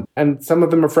some, and some of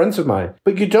them are friends of mine,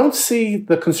 but you don't see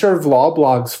the conservative law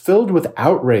blogs filled with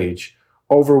outrage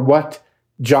over what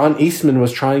John Eastman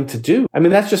was trying to do. I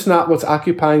mean, that's just not what's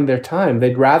occupying their time.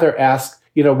 They'd rather ask,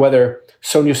 whether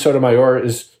Sonia Sotomayor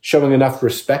is showing enough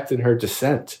respect in her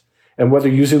dissent and whether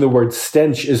using the word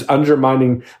stench is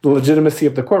undermining the legitimacy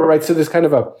of the court, right? So there's kind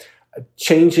of a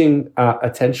changing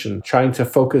attention, trying to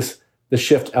focus the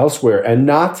shift elsewhere and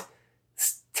not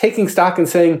taking stock and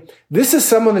saying, this is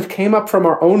someone that came up from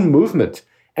our own movement.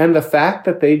 And the fact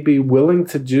that they'd be willing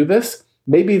to do this,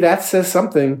 maybe that says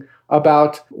something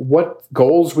about what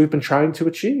goals we've been trying to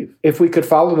achieve. If we could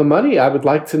follow the money, I would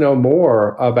like to know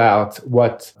more about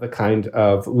what the kind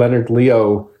of Leonard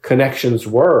Leo connections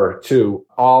were to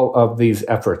all of these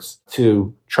efforts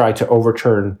to try to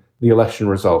overturn the election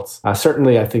results.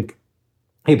 Certainly, I think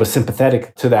he was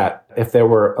sympathetic to that if there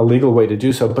were a legal way to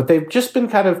do so. But they've just been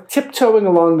kind of tiptoeing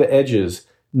along the edges,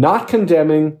 not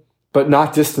condemning, but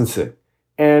not distancing.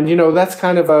 And, that's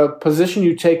kind of a position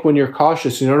you take when you're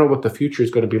cautious. You don't know what the future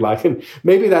is going to be like. And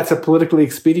maybe that's a politically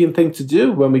expedient thing to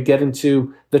do when we get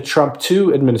into the Trump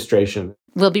 2 administration.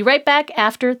 We'll be right back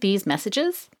after these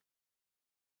messages.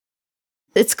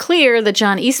 It's clear that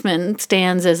John Eastman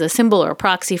stands as a symbol or a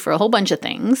proxy for a whole bunch of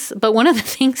things. But one of the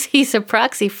things he's a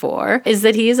proxy for is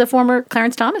that he is a former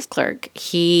Clarence Thomas clerk.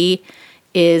 He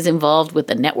is involved with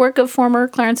the network of former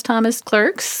Clarence Thomas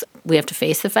clerks. We have to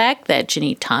face the fact that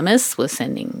Ginny Thomas was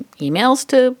sending emails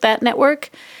to that network.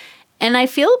 And I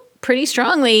feel pretty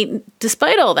strongly,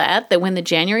 despite all that when the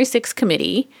January 6th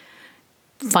committee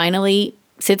finally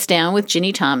sits down with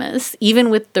Ginny Thomas,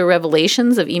 even with the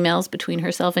revelations of emails between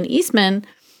herself and Eastman,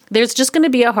 there's just going to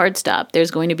be a hard stop.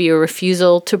 There's going to be a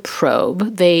refusal to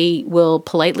probe. They will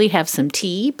politely have some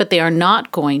tea, but they are not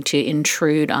going to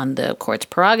intrude on the court's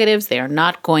prerogatives. They are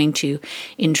not going to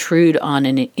intrude on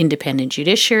an independent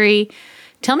judiciary.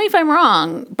 Tell me if I'm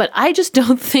wrong, but I just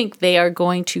don't think they are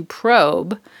going to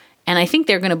probe, and I think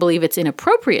they're going to believe it's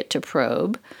inappropriate to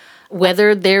probe,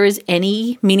 whether there is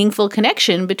any meaningful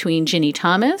connection between Ginny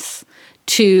Thomas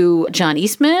to John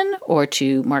Eastman or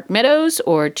to Mark Meadows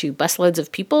or to busloads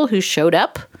of people who showed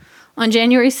up on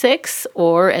January 6th,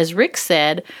 or, as Rick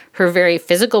said, her very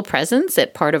physical presence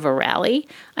at part of a rally.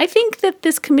 I think that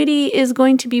this committee is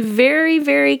going to be very,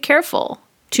 very careful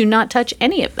to not touch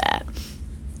any of that.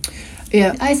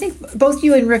 Yeah, I think both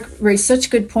you and Rick raised such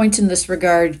good points in this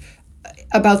regard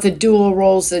about the dual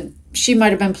roles that she might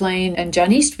have been playing and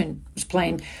John Eastman was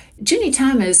playing. Ginny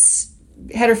Thomas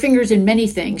had her fingers in many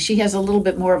things. She has a little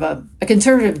bit more of a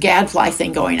conservative gadfly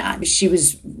thing going on. She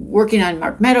was working on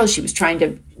Mark Meadows. She was trying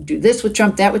to do this with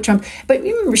Trump, that with Trump. But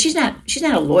remember, she's not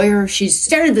a lawyer. She's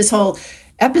started this whole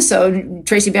episode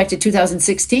tracing back to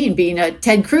 2016 being a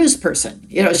Ted Cruz person.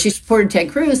 She supported Ted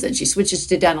Cruz, then she switches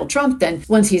to Donald Trump. Then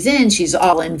once he's in, she's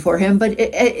all in for him, but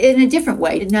in a different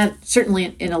way, not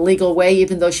certainly in a legal way,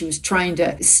 even though she was trying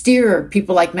to steer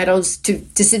people like Meadows to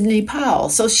Sidney Powell.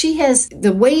 So she has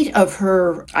the weight of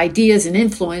her ideas and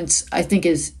influence, I think,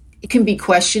 it can be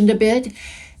questioned a bit,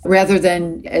 rather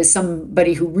than as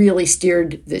somebody who really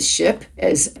steered this ship,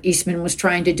 as Eastman was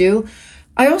trying to do.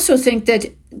 I also think that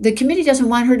the committee doesn't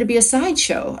want her to be a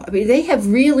sideshow. I mean, they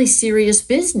have really serious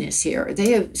business here.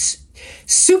 They have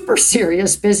super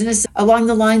serious business along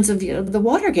the lines of the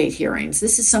Watergate hearings.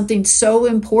 This is something so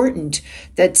important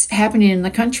that's happening in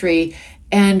the country.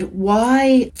 And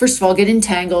why, first of all, get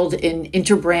entangled in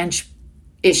interbranch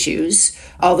issues,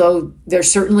 although there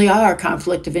certainly are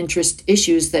conflict of interest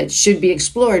issues that should be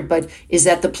explored, but is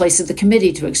that the place of the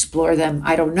committee to explore them?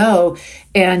 I don't know.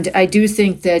 And I do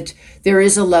think that there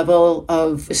is a level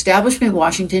of establishment.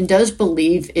 Washington does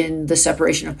believe in the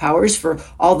separation of powers for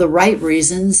all the right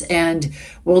reasons. And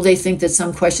will they think that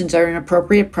some questions are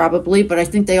inappropriate? Probably. But I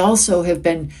think they also have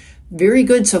been very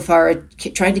good so far at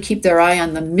trying to keep their eye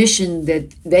on the mission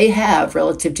that they have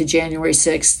relative to January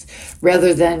 6th,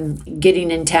 rather than getting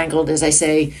entangled, as I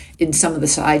say, in some of the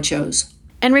sideshows.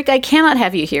 And Rick, I cannot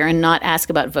have you here and not ask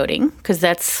about voting, because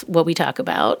that's what we talk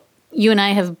about. You and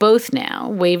I have both now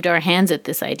waved our hands at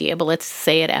this idea, but let's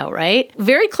say it outright.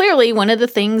 Very clearly, one of the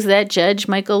things that Judge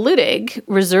Michael Luttig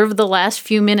reserved the last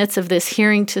few minutes of this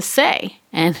hearing to say,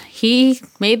 and he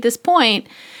made this point,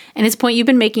 and it's a point you've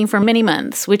been making for many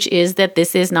months, which is that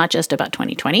this is not just about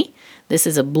 2020. This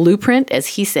is a blueprint, as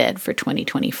he said, for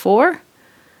 2024.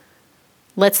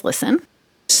 Let's listen.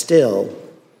 Still,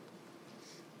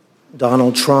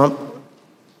 Donald Trump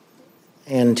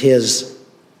and his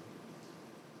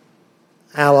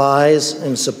allies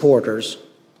and supporters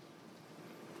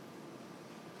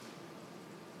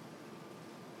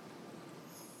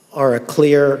are a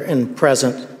clear and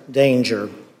present danger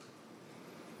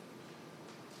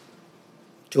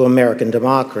to American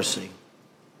democracy.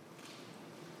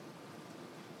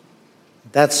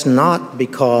 That's not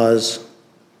because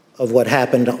of what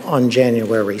happened on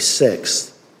January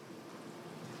 6th.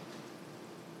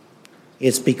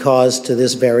 It's because to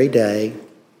this very day,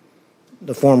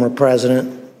 the former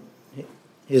president,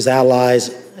 his allies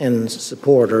and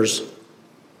supporters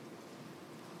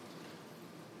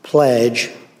pledge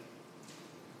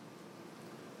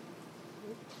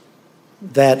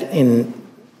that in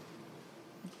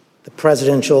the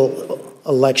presidential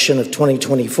election of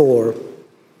 2024,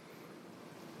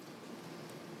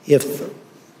 if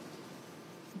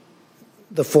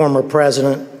the former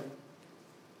president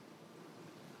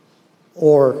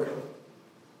or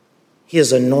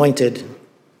his anointed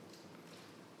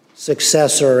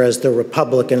successor as the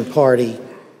Republican Party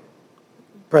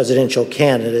presidential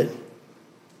candidate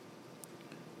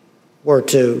were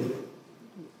to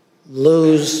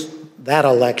lose that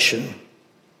election,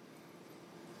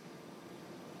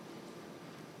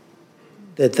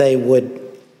 that they would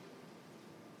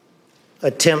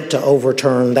attempt to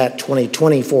overturn that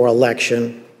 2024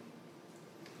 election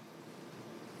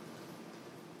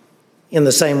in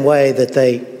the same way that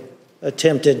they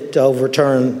attempted to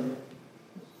overturn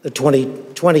the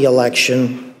 2020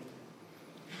 election,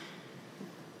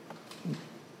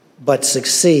 but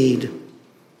succeed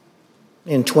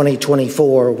in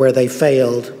 2024 where they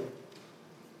failed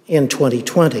in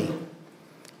 2020.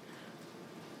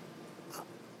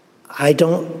 I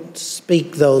don't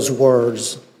speak those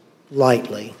words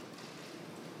lightly.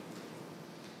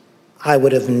 I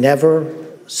would have never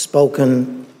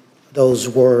spoken those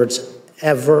words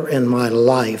ever in my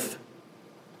life,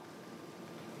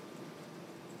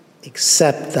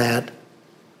 except that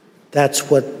that's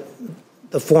what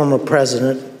the former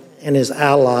president and his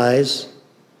allies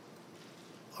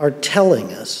are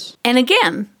telling us. And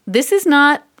again, this is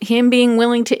not him being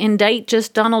willing to indict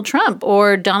just Donald Trump,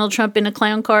 or Donald Trump in a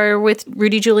clown car with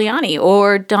Rudy Giuliani,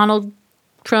 or Donald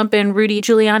Trump and Rudy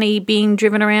Giuliani being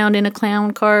driven around in a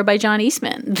clown car by John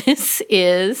Eastman. This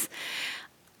is,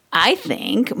 I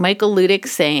think, Michael Luttig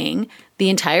saying the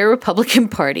entire Republican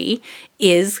Party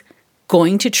is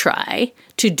going to try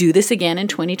to do this again in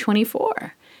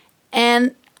 2024.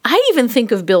 And I even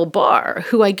think of Bill Barr,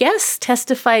 who I guess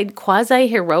testified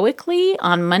quasi-heroically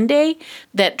on Monday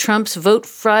that Trump's vote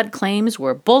fraud claims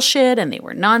were bullshit and they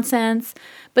were nonsense.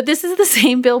 But this is the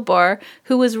same Bill Barr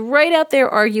who was right out there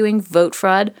arguing vote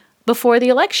fraud before the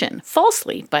election,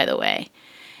 falsely, by the way.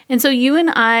 And so you and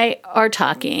I are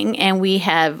talking, and we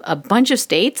have a bunch of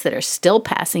states that are still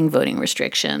passing voting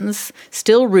restrictions,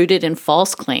 still rooted in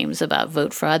false claims about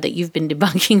vote fraud that you've been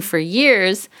debunking for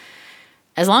years,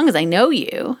 as long as I know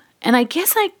you. And I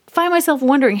guess I find myself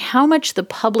wondering how much the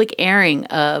public airing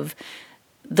of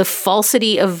the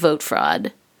falsity of vote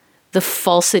fraud, the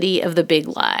falsity of the big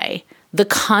lie, the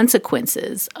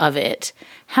consequences of it,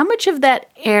 how much of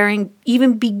that airing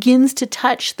even begins to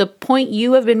touch the point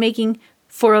you have been making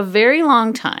for a very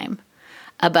long time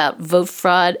about vote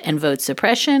fraud and vote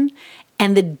suppression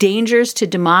and the dangers to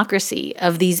democracy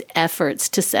of these efforts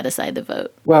to set aside the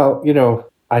vote? Well,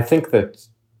 I think that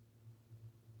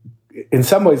in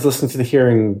some ways, listening to the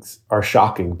hearings are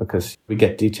shocking because we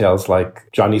get details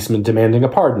like John Eastman demanding a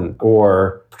pardon,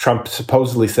 or Trump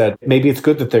supposedly said, maybe it's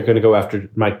good that they're going to go after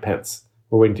Mike Pence.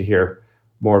 We're waiting to hear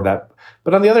more of that.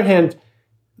 But on the other hand,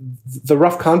 the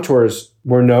rough contours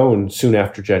were known soon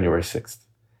after January 6th.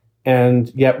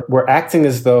 And yet we're acting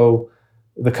as though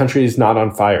the country is not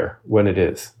on fire when it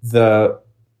is. The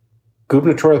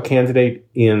gubernatorial candidate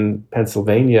in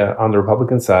Pennsylvania on the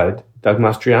Republican side, Doug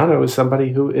Mastriano, is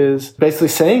somebody who is basically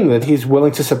saying that he's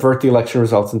willing to subvert the election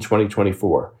results in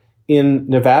 2024. In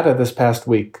Nevada this past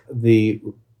week, the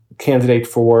candidate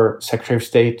for Secretary of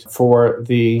State for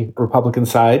the Republican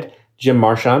side, Jim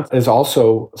Marchant, is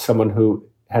also someone who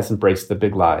has embraced the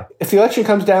big lie. If the election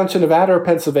comes down to Nevada or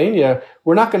Pennsylvania,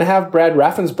 we're not going to have Brad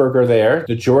Raffensperger there,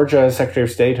 the Georgia Secretary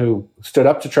of State who stood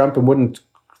up to Trump and wouldn't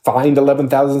find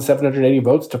 11,780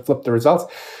 votes to flip the results.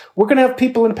 We're going to have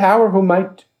people in power who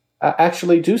might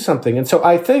actually do something. And so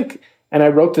I think, and I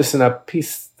wrote this in a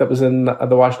piece that was in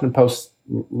the Washington Post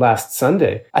last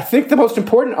Sunday, I think the most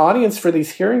important audience for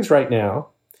these hearings right now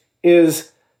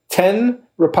is 10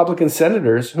 Republican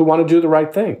senators who want to do the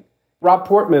right thing. Rob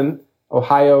Portman,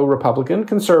 Ohio Republican,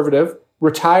 conservative,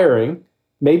 retiring,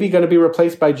 maybe going to be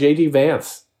replaced by J.D.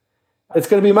 Vance. It's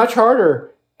going to be much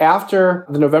harder after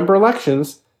the November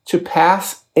elections to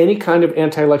pass any kind of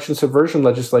anti-election subversion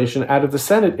legislation out of the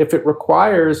Senate if it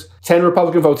requires 10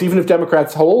 Republican votes, even if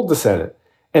Democrats hold the Senate.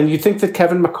 And you think that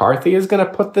Kevin McCarthy is going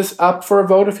to put this up for a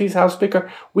vote if he's House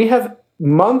Speaker? We have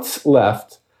months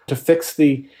left to fix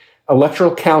the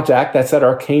Electoral Count Act. That's that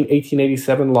arcane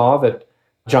 1887 law that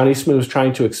John Eastman was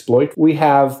trying to exploit. We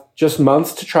have just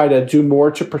months to try to do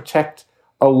more to protect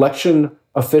election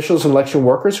officials and election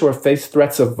workers who are faced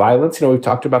threats of violence. You know, we've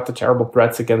talked about the terrible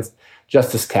threats against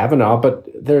Justice Kavanaugh, but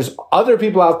there's other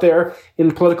people out there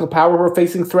in political power who are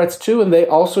facing threats too, and they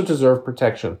also deserve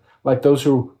protection, like those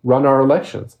who run our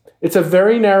elections. It's a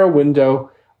very narrow window.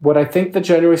 What I think the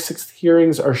January 6th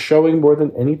hearings are showing more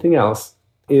than anything else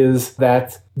is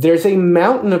that there's a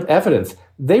mountain of evidence.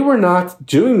 They were not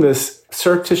doing this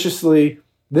surreptitiously.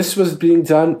 This was being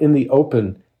done in the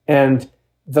open. And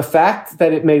the fact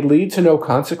that it may lead to no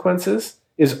consequences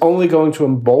is only going to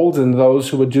embolden those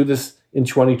who would do this in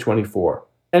 2024.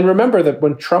 And remember that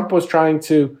when Trump was trying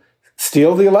to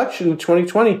steal the election in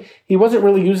 2020, he wasn't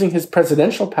really using his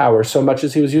presidential power so much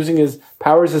as he was using his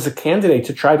powers as a candidate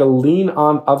to try to lean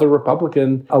on other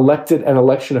Republican elected and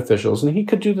election officials. And he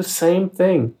could do the same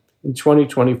thing in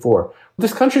 2024.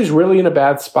 This country is really in a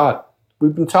bad spot.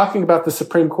 We've been talking about the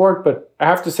Supreme Court, but I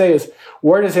have to say, as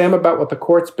worried as I am about what the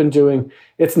court's been doing,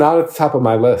 it's not at the top of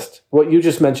my list. What you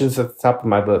just mentioned is at the top of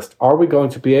my list. Are we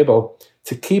going to be able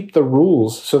to keep the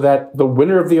rules so that the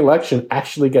winner of the election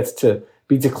actually gets to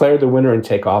be declared the winner and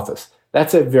take office?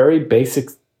 That's a very basic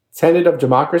tenet of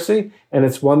democracy, and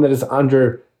it's one that is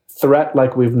under threat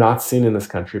like we've not seen in this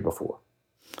country before.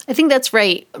 I think that's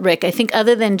right, Rick. I think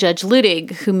other than Judge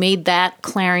Luttig, who made that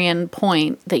clarion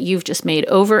point that you've just made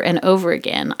over and over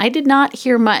again, I did not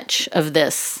hear much of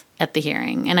this at the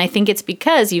hearing. And I think it's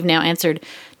because you've now answered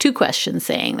two questions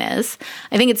saying this.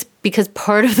 I think it's because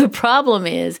part of the problem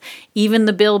is even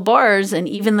the Bill Barrs and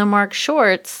even the Mark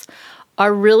Shorts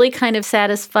are really kind of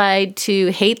satisfied to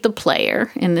hate the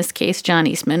player, in this case, John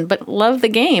Eastman, but love the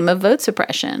game of vote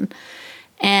suppression.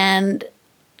 And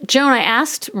Joan, I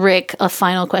asked Rick a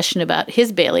final question about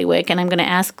his bailiwick, and I'm going to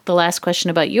ask the last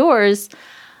question about yours.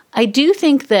 I do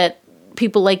think that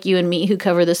people like you and me who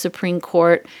cover the Supreme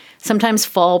Court sometimes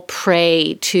fall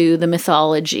prey to the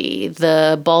mythology,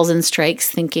 the balls and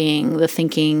strikes thinking, the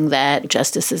thinking that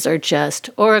justices are just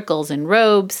oracles in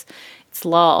robes. It's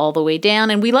law all the way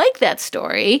down, and we like that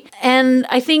story. And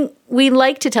I think we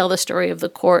like to tell the story of the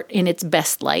court in its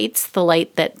best lights, the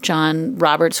light that John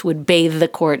Roberts would bathe the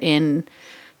court in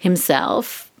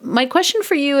himself. My question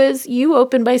for you is, you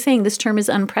opened by saying this term is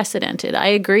unprecedented. I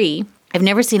agree. I've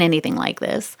never seen anything like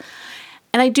this.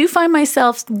 And I do find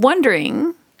myself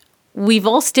wondering, we've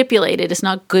all stipulated it's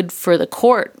not good for the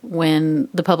court when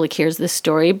the public hears this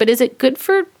story, but is it good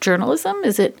for journalism?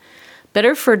 Is it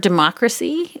better for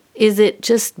democracy? Is it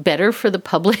just better for the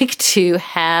public to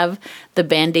have the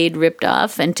Band-Aid ripped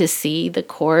off and to see the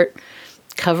court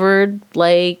covered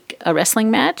like a wrestling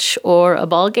match or a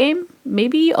ball game?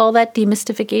 Maybe all that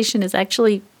demystification is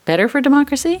actually better for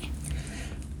democracy?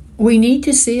 We need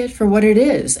to see it for what it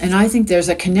is. And I think there's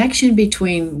a connection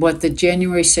between what the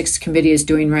January 6th committee is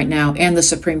doing right now and the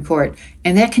Supreme Court.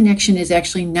 And that connection is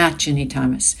actually not Ginny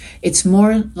Thomas. It's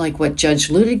more like what Judge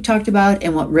Luttig talked about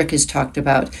and what Rick has talked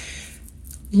about.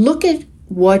 Look at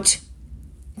what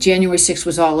January 6th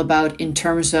was all about in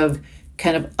terms of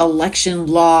kind of election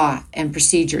law and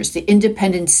procedures, the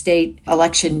independent state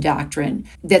election doctrine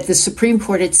that the Supreme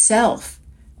Court itself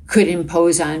could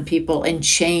impose on people and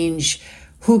change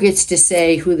who gets to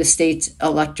say who the state's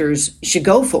electors should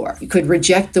go for. You could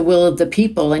reject the will of the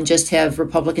people and just have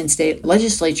Republican state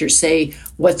legislatures say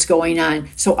what's going on.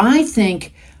 So I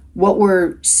think what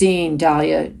we're seeing,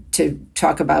 Dahlia, to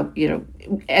talk about,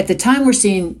 at the time we're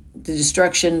seeing the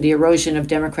destruction, the erosion of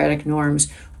democratic norms,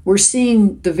 we're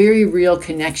seeing the very real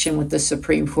connection with the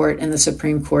Supreme Court and the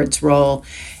Supreme Court's role.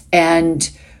 And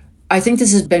I think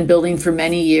this has been building for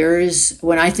many years.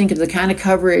 When I think of the kind of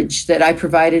coverage that I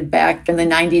provided back in the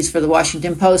 90s for the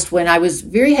Washington Post, when I was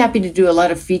very happy to do a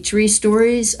lot of feature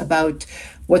stories about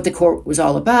what the court was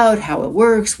all about, how it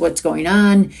works, what's going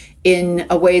on, in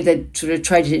a way that sort of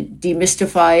tried to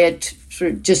demystify it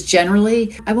sort of just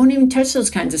generally. I won't even touch those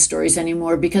kinds of stories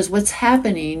anymore because what's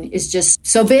happening is just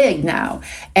so big now.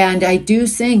 And I do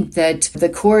think that the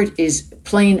court is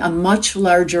playing a much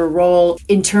larger role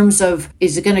in terms of,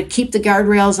 is it going to keep the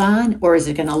guardrails on or is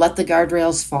it going to let the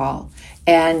guardrails fall?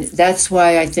 And that's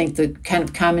why I think the kind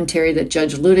of commentary that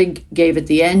Judge Luttig gave at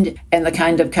the end and the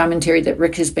kind of commentary that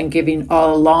Rick has been giving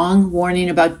all along, warning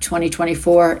about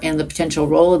 2024 and the potential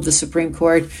role of the Supreme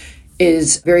Court,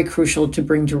 is very crucial to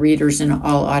bring to readers in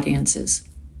all audiences.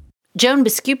 Joan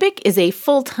Biskupic is a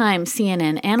full-time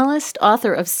CNN analyst,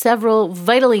 author of several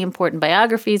vitally important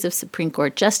biographies of Supreme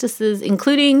Court justices,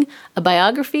 including a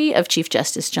biography of Chief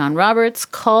Justice John Roberts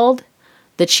called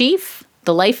The Chief: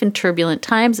 The Life and Turbulent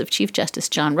Times of Chief Justice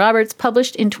John Roberts,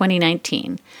 published in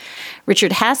 2019.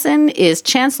 Richard Hasson is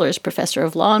Chancellor's Professor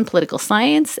of Law and Political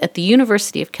Science at the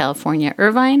University of California,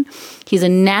 Irvine. He's a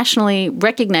nationally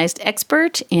recognized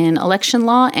expert in election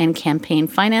law and campaign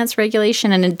finance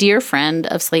regulation and a dear friend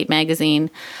of Slate Magazine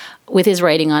with his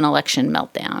writing on election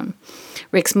meltdown.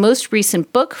 Rick's most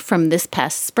recent book from this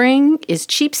past spring is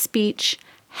Cheap Speech: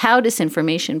 How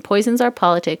Disinformation Poisons Our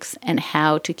Politics and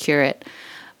How to Cure It.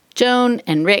 Joan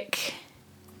and Rick,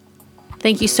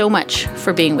 thank you so much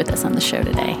for being with us on the show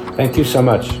today. Thank you so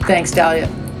much. Thanks, Dahlia.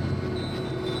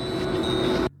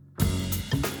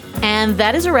 And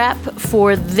that is a wrap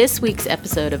for this week's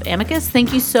episode of Amicus.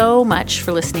 Thank you so much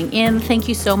for listening in. Thank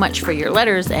you so much for your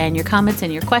letters and your comments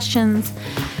and your questions.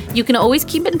 You can always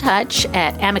keep in touch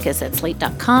at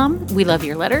amicus@slate.com. We love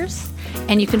your letters.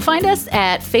 And you can find us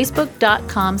at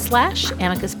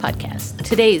facebook.com/Amicus Podcast.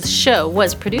 Today's show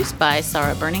was produced by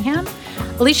Sarah Birmingham.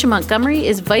 Alicia Montgomery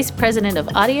is Vice President of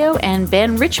Audio, and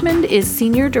Ben Richmond is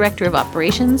Senior Director of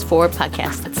Operations for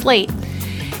Podcasts at Slate.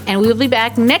 And we will be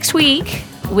back next week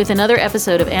with another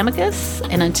episode of Amicus.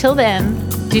 And until then,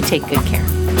 do take good care.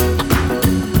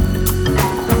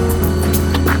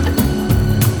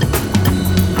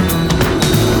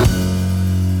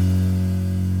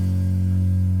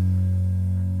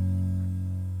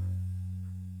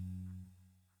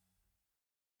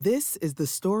 This is the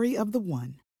story of the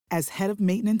one. As head of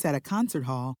maintenance at a concert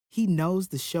hall, he knows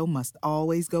the show must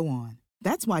always go on.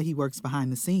 That's why he works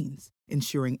behind the scenes,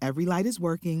 ensuring every light is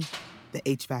working, the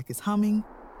HVAC is humming,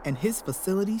 and his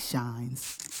facility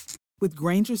shines. With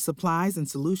Grainger's supplies and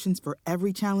solutions for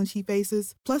every challenge he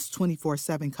faces, plus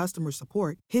 24/7 customer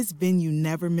support, his venue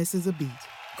never misses a beat.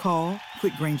 Call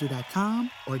quickgrainger.com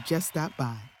or just stop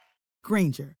by.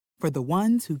 Grainger, for the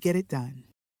ones who get it done.